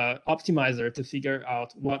classical optimizer to figure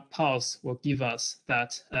out what pulse will give us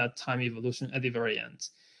that time evolution at the very end.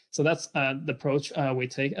 So that's the approach we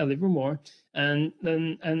take at Livermore. And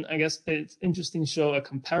I guess it's interesting to show a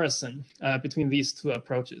comparison between these two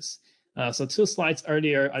approaches. So 2 slides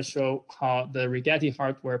earlier, I show how the Rigetti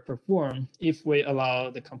hardware perform if we allow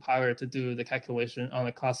the compiler to do the calculation on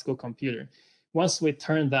a classical computer. Once we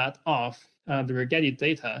turn that off, the Rigetti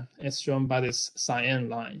data is shown by this cyan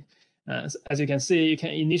line. As you can see, you can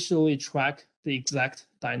initially track the exact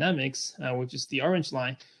dynamics, which is the orange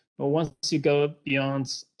line. But once you go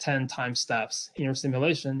beyond 10 time steps in your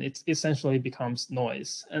simulation, it essentially becomes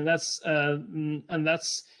noise. And that's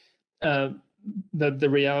the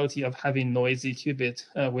reality of having noisy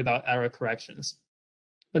qubit without error corrections.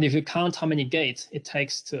 But if you count how many gates it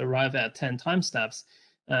takes to arrive at 10 time steps,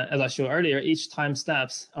 as I showed earlier, each time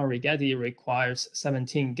steps on Rigetti requires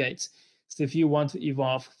 17 gates. So if you want to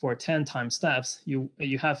evolve for 10 time steps, you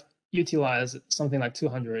have utilized something like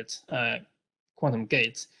 200 quantum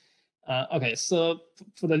gates. Okay, so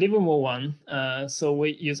for the Livermore one, so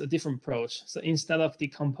we use a different approach. So instead of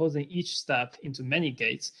decomposing each step into many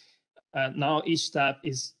gates, now each step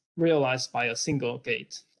is realized by a single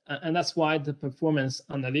gate. And that's why the performance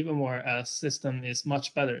on the Livermore system is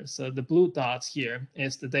much better. So the blue dots here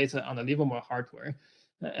is the data on the Livermore hardware.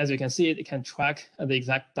 As you can see, it can track the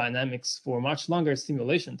exact dynamics for much longer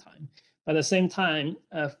simulation time. But at the same time,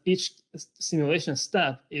 each simulation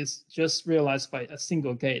step is just realized by a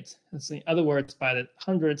single gate. So in other words, by the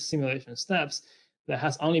 100 simulation steps, there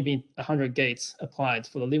has only been 100 gates applied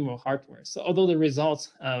for the Livermore hardware. So although the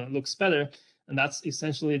result looks better, and that's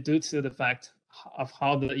essentially due to the fact of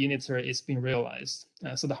how the unitary is being realized.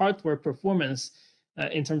 So the hardware performance,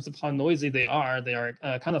 in terms of how noisy they are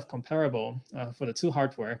kind of comparable for the two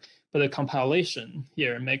hardware, but the compilation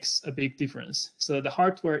here makes a big difference. So the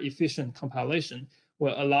hardware efficient compilation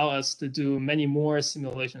will allow us to do many more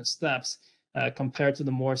simulation steps compared to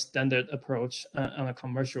the more standard approach on a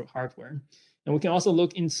commercial hardware. And we can also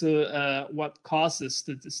look into what causes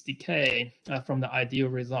this decay from the ideal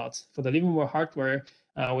results. For the Livermore hardware,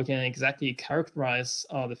 we can exactly characterize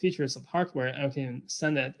the features of hardware, and we can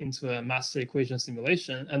send it into a master equation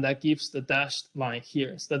simulation, and that gives the dashed line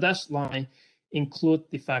here. So the dashed line include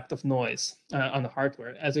the effect of noise on the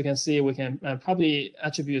hardware. As you can see, we can probably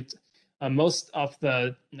attribute most of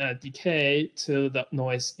the decay to the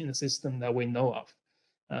noise in the system that we know of.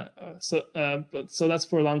 So that's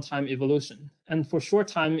for long time evolution. And for short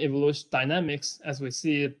time evolution dynamics, as we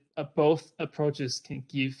see, both approaches can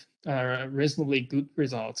give reasonably good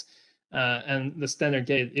results. And the standard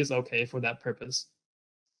gate is okay for that purpose.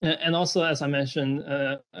 And also, as I mentioned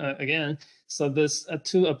again, so this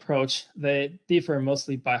two approach, they differ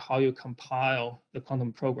mostly by how you compile the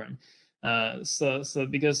quantum program. So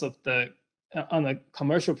because of the on a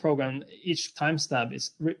commercial program, each time step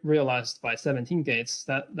is realized by 17 gates.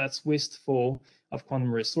 That's wasteful of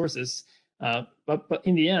quantum resources. But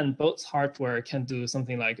in the end, both hardware can do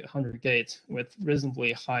something like 100 gates with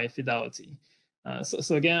reasonably high fidelity.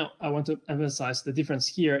 So again, I want to emphasize the difference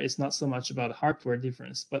here is not so much about the hardware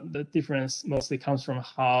difference, but the difference mostly comes from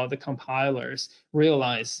how the compilers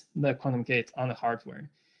realize the quantum gate on the hardware.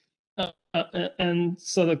 And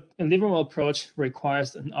so the Livermore approach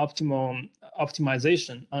requires an optimal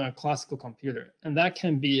optimization on a classical computer, and that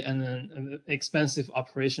can be an expensive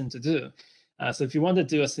operation to do. So if you want to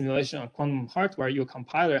do a simulation on quantum hardware, your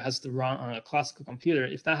compiler has to run on a classical computer.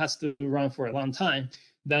 If that has to run for a long time,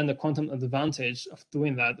 then the quantum advantage of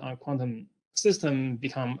doing that on a quantum system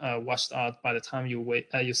become washed out by the time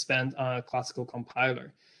you spend on a classical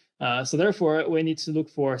compiler. So therefore, we need to look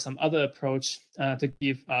for some other approach to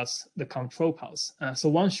give us the control pulse. So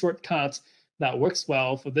one shortcut that works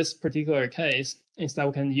well for this particular case is that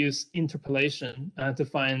we can use interpolation to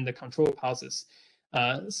find the control pulses.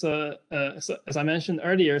 So as I mentioned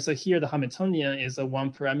earlier, so here the Hamiltonian is a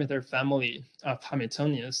one parameter family of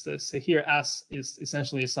Hamiltonians. So here S is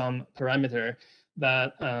essentially some parameter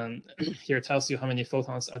that here tells you how many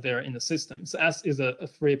photons are there in the system. So S is a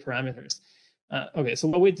free parameters. Okay, so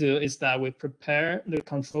what we do is that we prepare the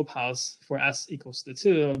control pulse for S equals to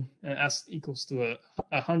 2 and S equals to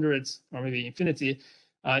 100 or maybe infinity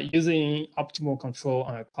using optimal control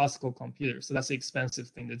on a classical computer. So that's the expensive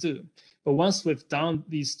thing to do. But once we've done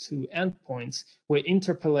these two endpoints, we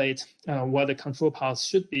interpolate what the control pulse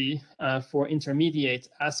should be for intermediate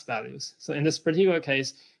S values. So in this particular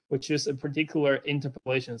case, we choose a particular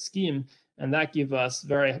interpolation scheme. and that gives us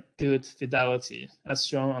very good fidelity, as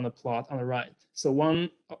shown on the plot on the right. So 1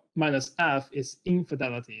 minus f is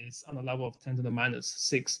infidelity. It's on the level of 10 to the minus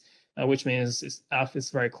 6, which means f is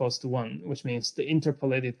very close to 1, which means the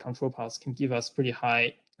interpolated control paths can give us pretty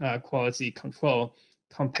high quality control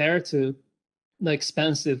compared to the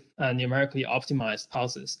expensive numerically optimized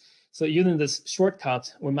pulses. So using this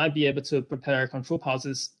shortcut, we might be able to prepare control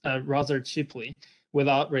pulses rather cheaply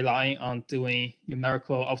without relying on doing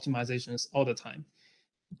numerical optimizations all the time.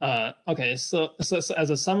 Okay, so as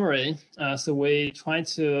a summary, so we try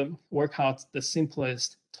to work out the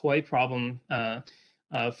simplest toy problem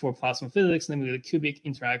for plasma physics, namely the cubic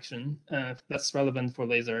interaction that's relevant for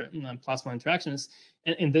laser plasma interactions.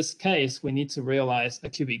 And in this case, we need to realize a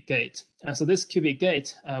cubic gate. So this cubic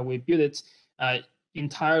gate, we built it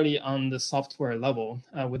entirely on the software level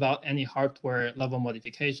without any hardware level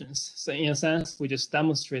modifications. So in a sense, we just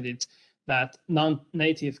demonstrated that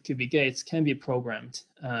non-native cubic gates can be programmed,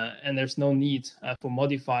 and there's no need for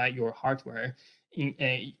modify your hardware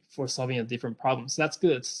for solving a different problem. So that's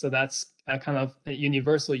good. So that's a kind of a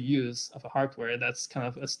universal use of a hardware. That's kind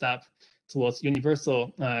of a step towards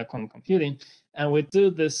universal quantum computing. And we do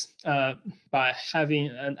this by having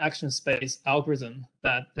an action space algorithm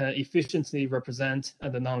that efficiently represent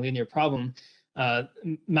the nonlinear problem,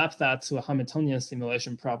 map that to a Hamiltonian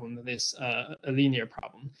simulation problem that is a linear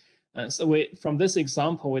problem. So from this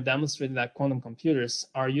example, we demonstrated that quantum computers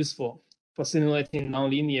are useful for simulating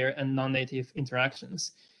nonlinear and non-native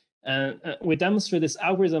interactions. And we demonstrate this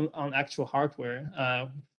algorithm on actual hardware,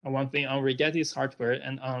 one thing on Rigetti's hardware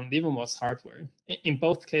and on Livermore's hardware. In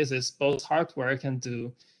both cases, both hardware can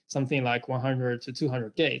do something like 100 to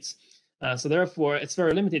 200 gates. So therefore, it's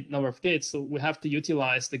very limited number of gates, so we have to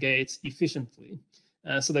utilize the gates efficiently.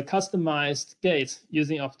 So the customized gate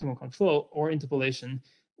using optimal control or interpolation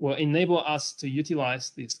will enable us to utilize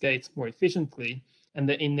these gates more efficiently, and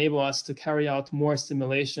then enable us to carry out more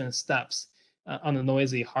simulation steps on the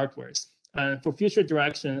noisy hardwares. And for future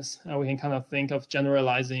directions, we can kind of think of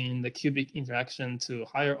generalizing the cubic interaction to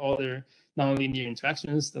higher order nonlinear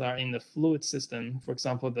interactions that are in the fluid system, for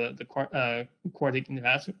example, the quartic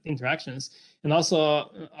interactions. And also,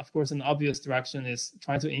 of course, an obvious direction is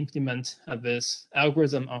trying to implement this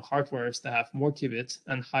algorithm on hardwares that have more qubits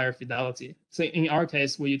and higher fidelity. So in our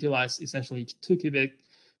case, we utilize essentially 2 qubit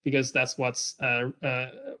because that's what's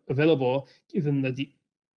available given the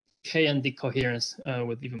decay and decoherence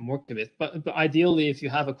with even more qubits. But ideally, if you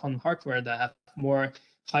have a quantum hardware that have more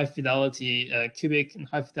high fidelity cubic and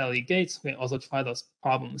high fidelity gates, we can also try those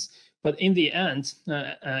problems. But in the end,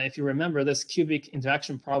 if you remember, this cubic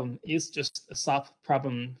interaction problem is just a sub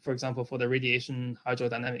problem. For example, for the radiation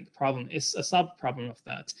hydrodynamic problem, it's a sub problem of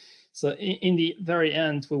that. So in the very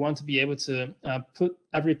end, we want to be able to put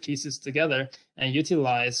every pieces together and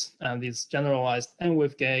utilize these generalized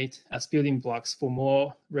N-wave gate as building blocks for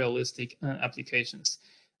more realistic applications.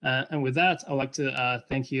 And with that, I'd like to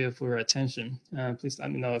thank you for your attention. Please let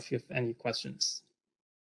me know if you have any questions.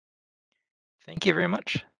 Thank you very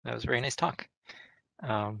much. That was a very nice talk.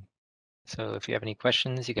 So if you have any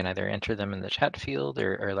questions, you can either enter them in the chat field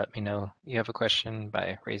or let me know you have a question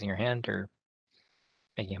by raising your hand or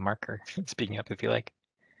making a marker, speaking up if you like.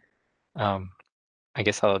 I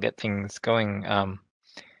guess I'll get things going.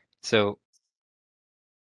 So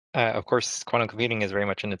of course, quantum computing is very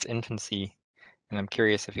much in its infancy, and I'm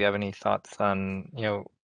curious if you have any thoughts on,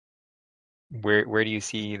 where do you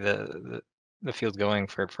see the field going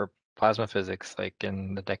for plasma physics, like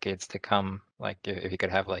in the decades to come? Like if you could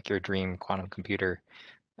have like your dream quantum computer,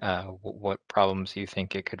 what problems do you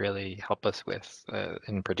think it could really help us with?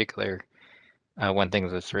 In particular, one thing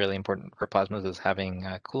that's really important for plasmas is having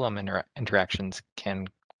Coulomb interactions. Can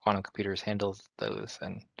quantum computers handle those?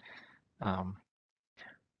 And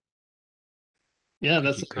yeah,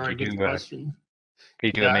 that's a very good question. Could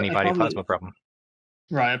you do a many body plasma problem?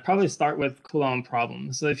 Right, I'd probably start with Coulomb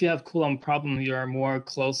problem. So if you have Coulomb problem, you are more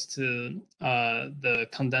close to the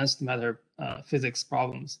condensed matter physics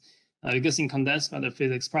problems. Because in condensed matter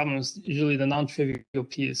physics problems, usually the non-trivial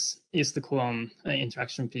piece is the Coulomb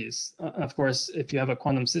interaction piece. Of course, if you have a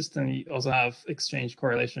quantum system, you also have exchange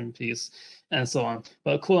correlation piece and so on.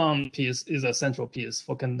 But Coulomb piece is a central piece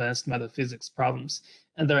for condensed matter physics problems.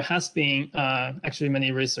 And there has been actually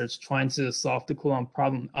many research trying to solve the Coulomb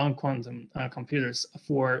problem on quantum computers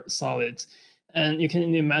for solids. And you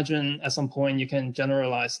can imagine at some point you can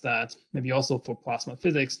generalize that maybe also for plasma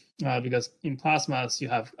physics, because in plasmas you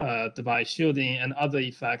have device shielding and other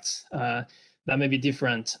effects that may be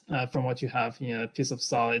different from what you have in a piece of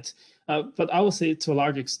solid. But I would say to a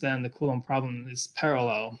large extent the Coulomb problem is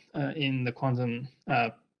parallel in the quantum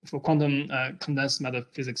quantum condensed matter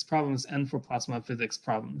physics problems and for plasma physics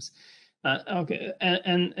problems. Okay,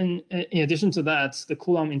 and in addition to that, the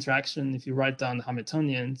Coulomb interaction, if you write down the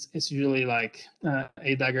Hamiltonians, it's usually like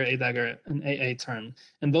A dagger, an AA term.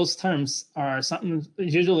 And those terms are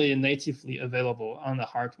usually natively available on the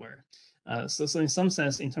hardware. So in some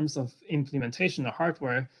sense, in terms of implementation of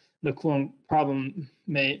hardware, the Coulomb problem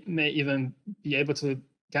may even be able to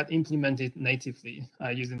get implemented natively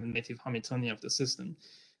using the native Hamiltonian of the system.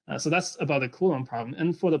 So that's about the Coulomb problem.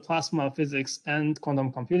 And for the plasma physics and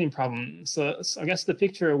quantum computing problem, so I guess the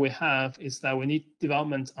picture we have is that we need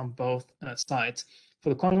development on both sides. For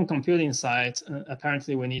the quantum computing side,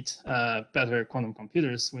 apparently we need better quantum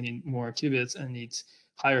computers. We need more qubits and need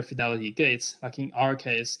higher fidelity gates. Like in our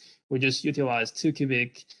case, we just utilize two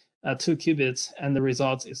qubits, and the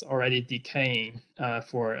result is already decaying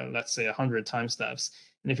for, let's say, 100 time steps.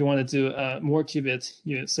 And if you want to do more qubits,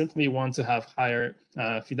 you certainly want to have higher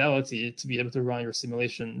fidelity to be able to run your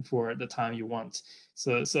simulation for the time you want.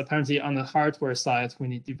 So apparently on the hardware side, we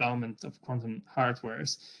need development of quantum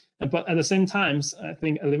hardwares. But at the same time, I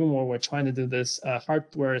think a little more we're trying to do this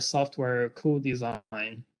hardware software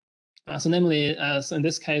co-design. So namely, so in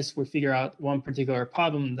this case, we figure out one particular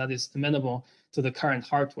problem that is amenable to the current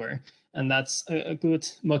hardware. And that's a good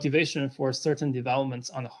motivation for certain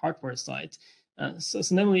developments on the hardware side. So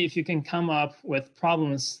namely, if you can come up with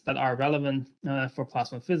problems that are relevant for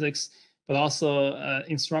plasma physics, but also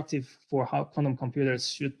instructive for how quantum computers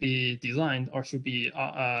should be designed or should be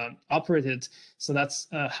operated, so that's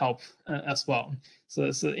help as well. So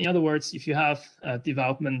in other words, if you have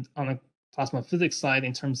development on a plasma physics side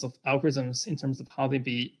in terms of algorithms, in terms of how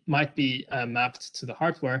they might be mapped to the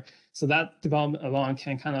hardware, so that development alone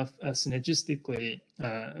can kind of synergistically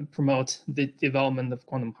promote the development of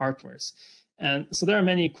quantum hardwares. And so there are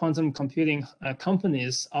many quantum computing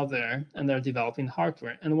companies out there, and they're developing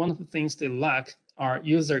hardware. And one of the things they lack are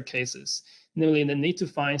user cases. Namely, they need to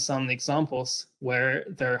find some examples where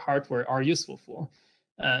their hardware are useful for.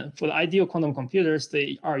 For the ideal quantum computers,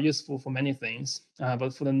 they are useful for many things,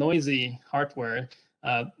 but for the noisy hardware,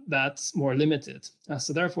 that's more limited.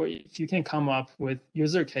 So therefore, if you can come up with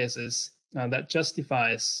user cases that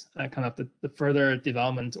justifies kind of the further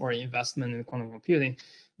development or investment in quantum computing,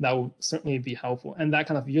 that will certainly be helpful. And that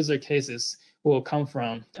kind of user cases will come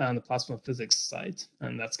from the plasma physics side.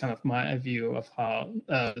 And that's kind of my view of how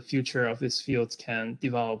the future of this field can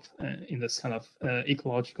develop in this kind of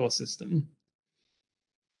ecological system.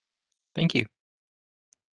 Thank you.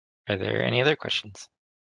 Are there any other questions?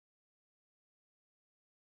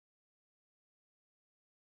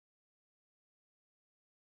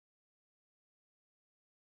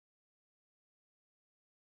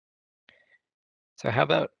 So how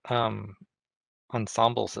about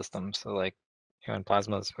ensemble systems? So like, in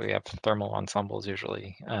plasmas, we have thermal ensembles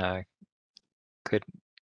usually. Can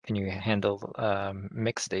you handle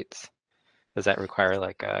mixed states? Does that require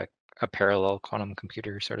like a parallel quantum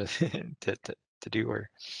computer sort of to do,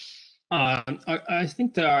 or? I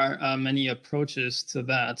think there are many approaches to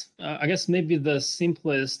that. I guess maybe the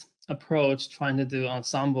simplest approach trying to do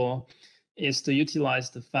ensemble is to utilize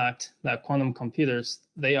the fact that quantum computers,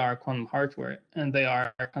 they are quantum hardware, and they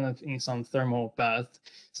are kind of in some thermal bath.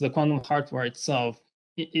 So the quantum hardware itself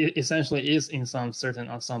essentially is in some certain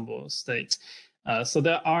ensemble state. So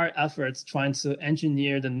there are efforts trying to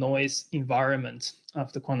engineer the noise environment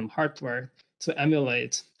of the quantum hardware to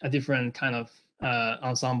emulate a different kind of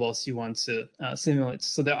ensembles you want to simulate.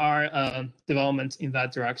 So there are developments in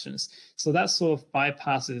that directions. So that sort of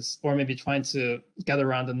bypasses or maybe trying to get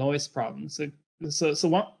around the noise problem.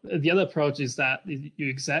 The other approach is that you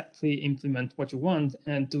exactly implement what you want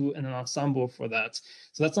and do an ensemble for that.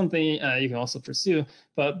 So that's something you can also pursue.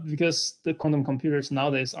 But because the quantum computers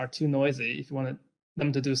nowadays are too noisy, if you want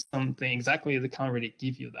them to do something exactly, they can't really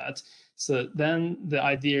give you that. So then the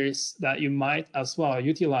idea is that you might as well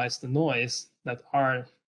utilize the noise that are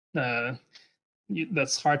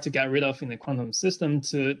that's hard to get rid of in the quantum system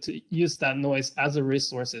to use that noise as a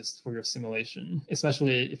resources for your simulation,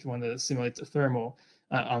 especially if you want to simulate a thermal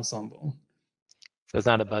ensemble. So it's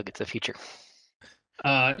not a bug, it's a feature.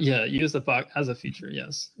 Yeah, use the bug as a feature,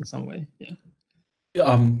 yes, in some way, yeah.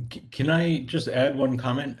 Can I just add one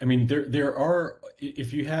comment? I mean, there are,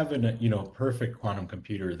 if you have perfect quantum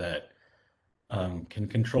computer that can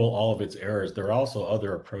control all of its errors, there are also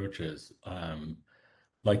other approaches.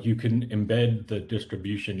 Like you can embed the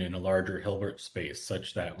distribution in a larger Hilbert space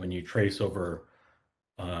such that when you trace over,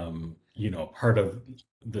 part of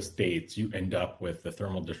the states, you end up with the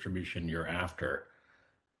thermal distribution you're after.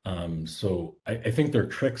 So I think there are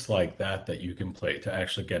tricks like that that you can play to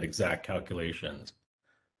actually get exact calculations.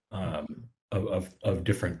 of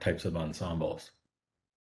different types of ensembles.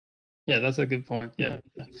 Yeah, that's a good point. Yeah.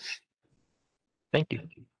 Thank you.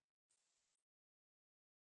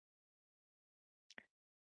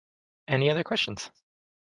 Any other questions?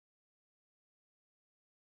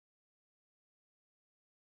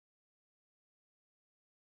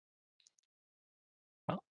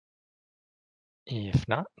 Well, if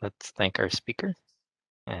not, let's thank our speaker.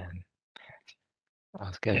 And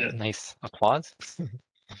let's get a nice applause.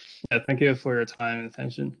 Yeah, thank you for your time and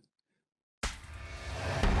attention.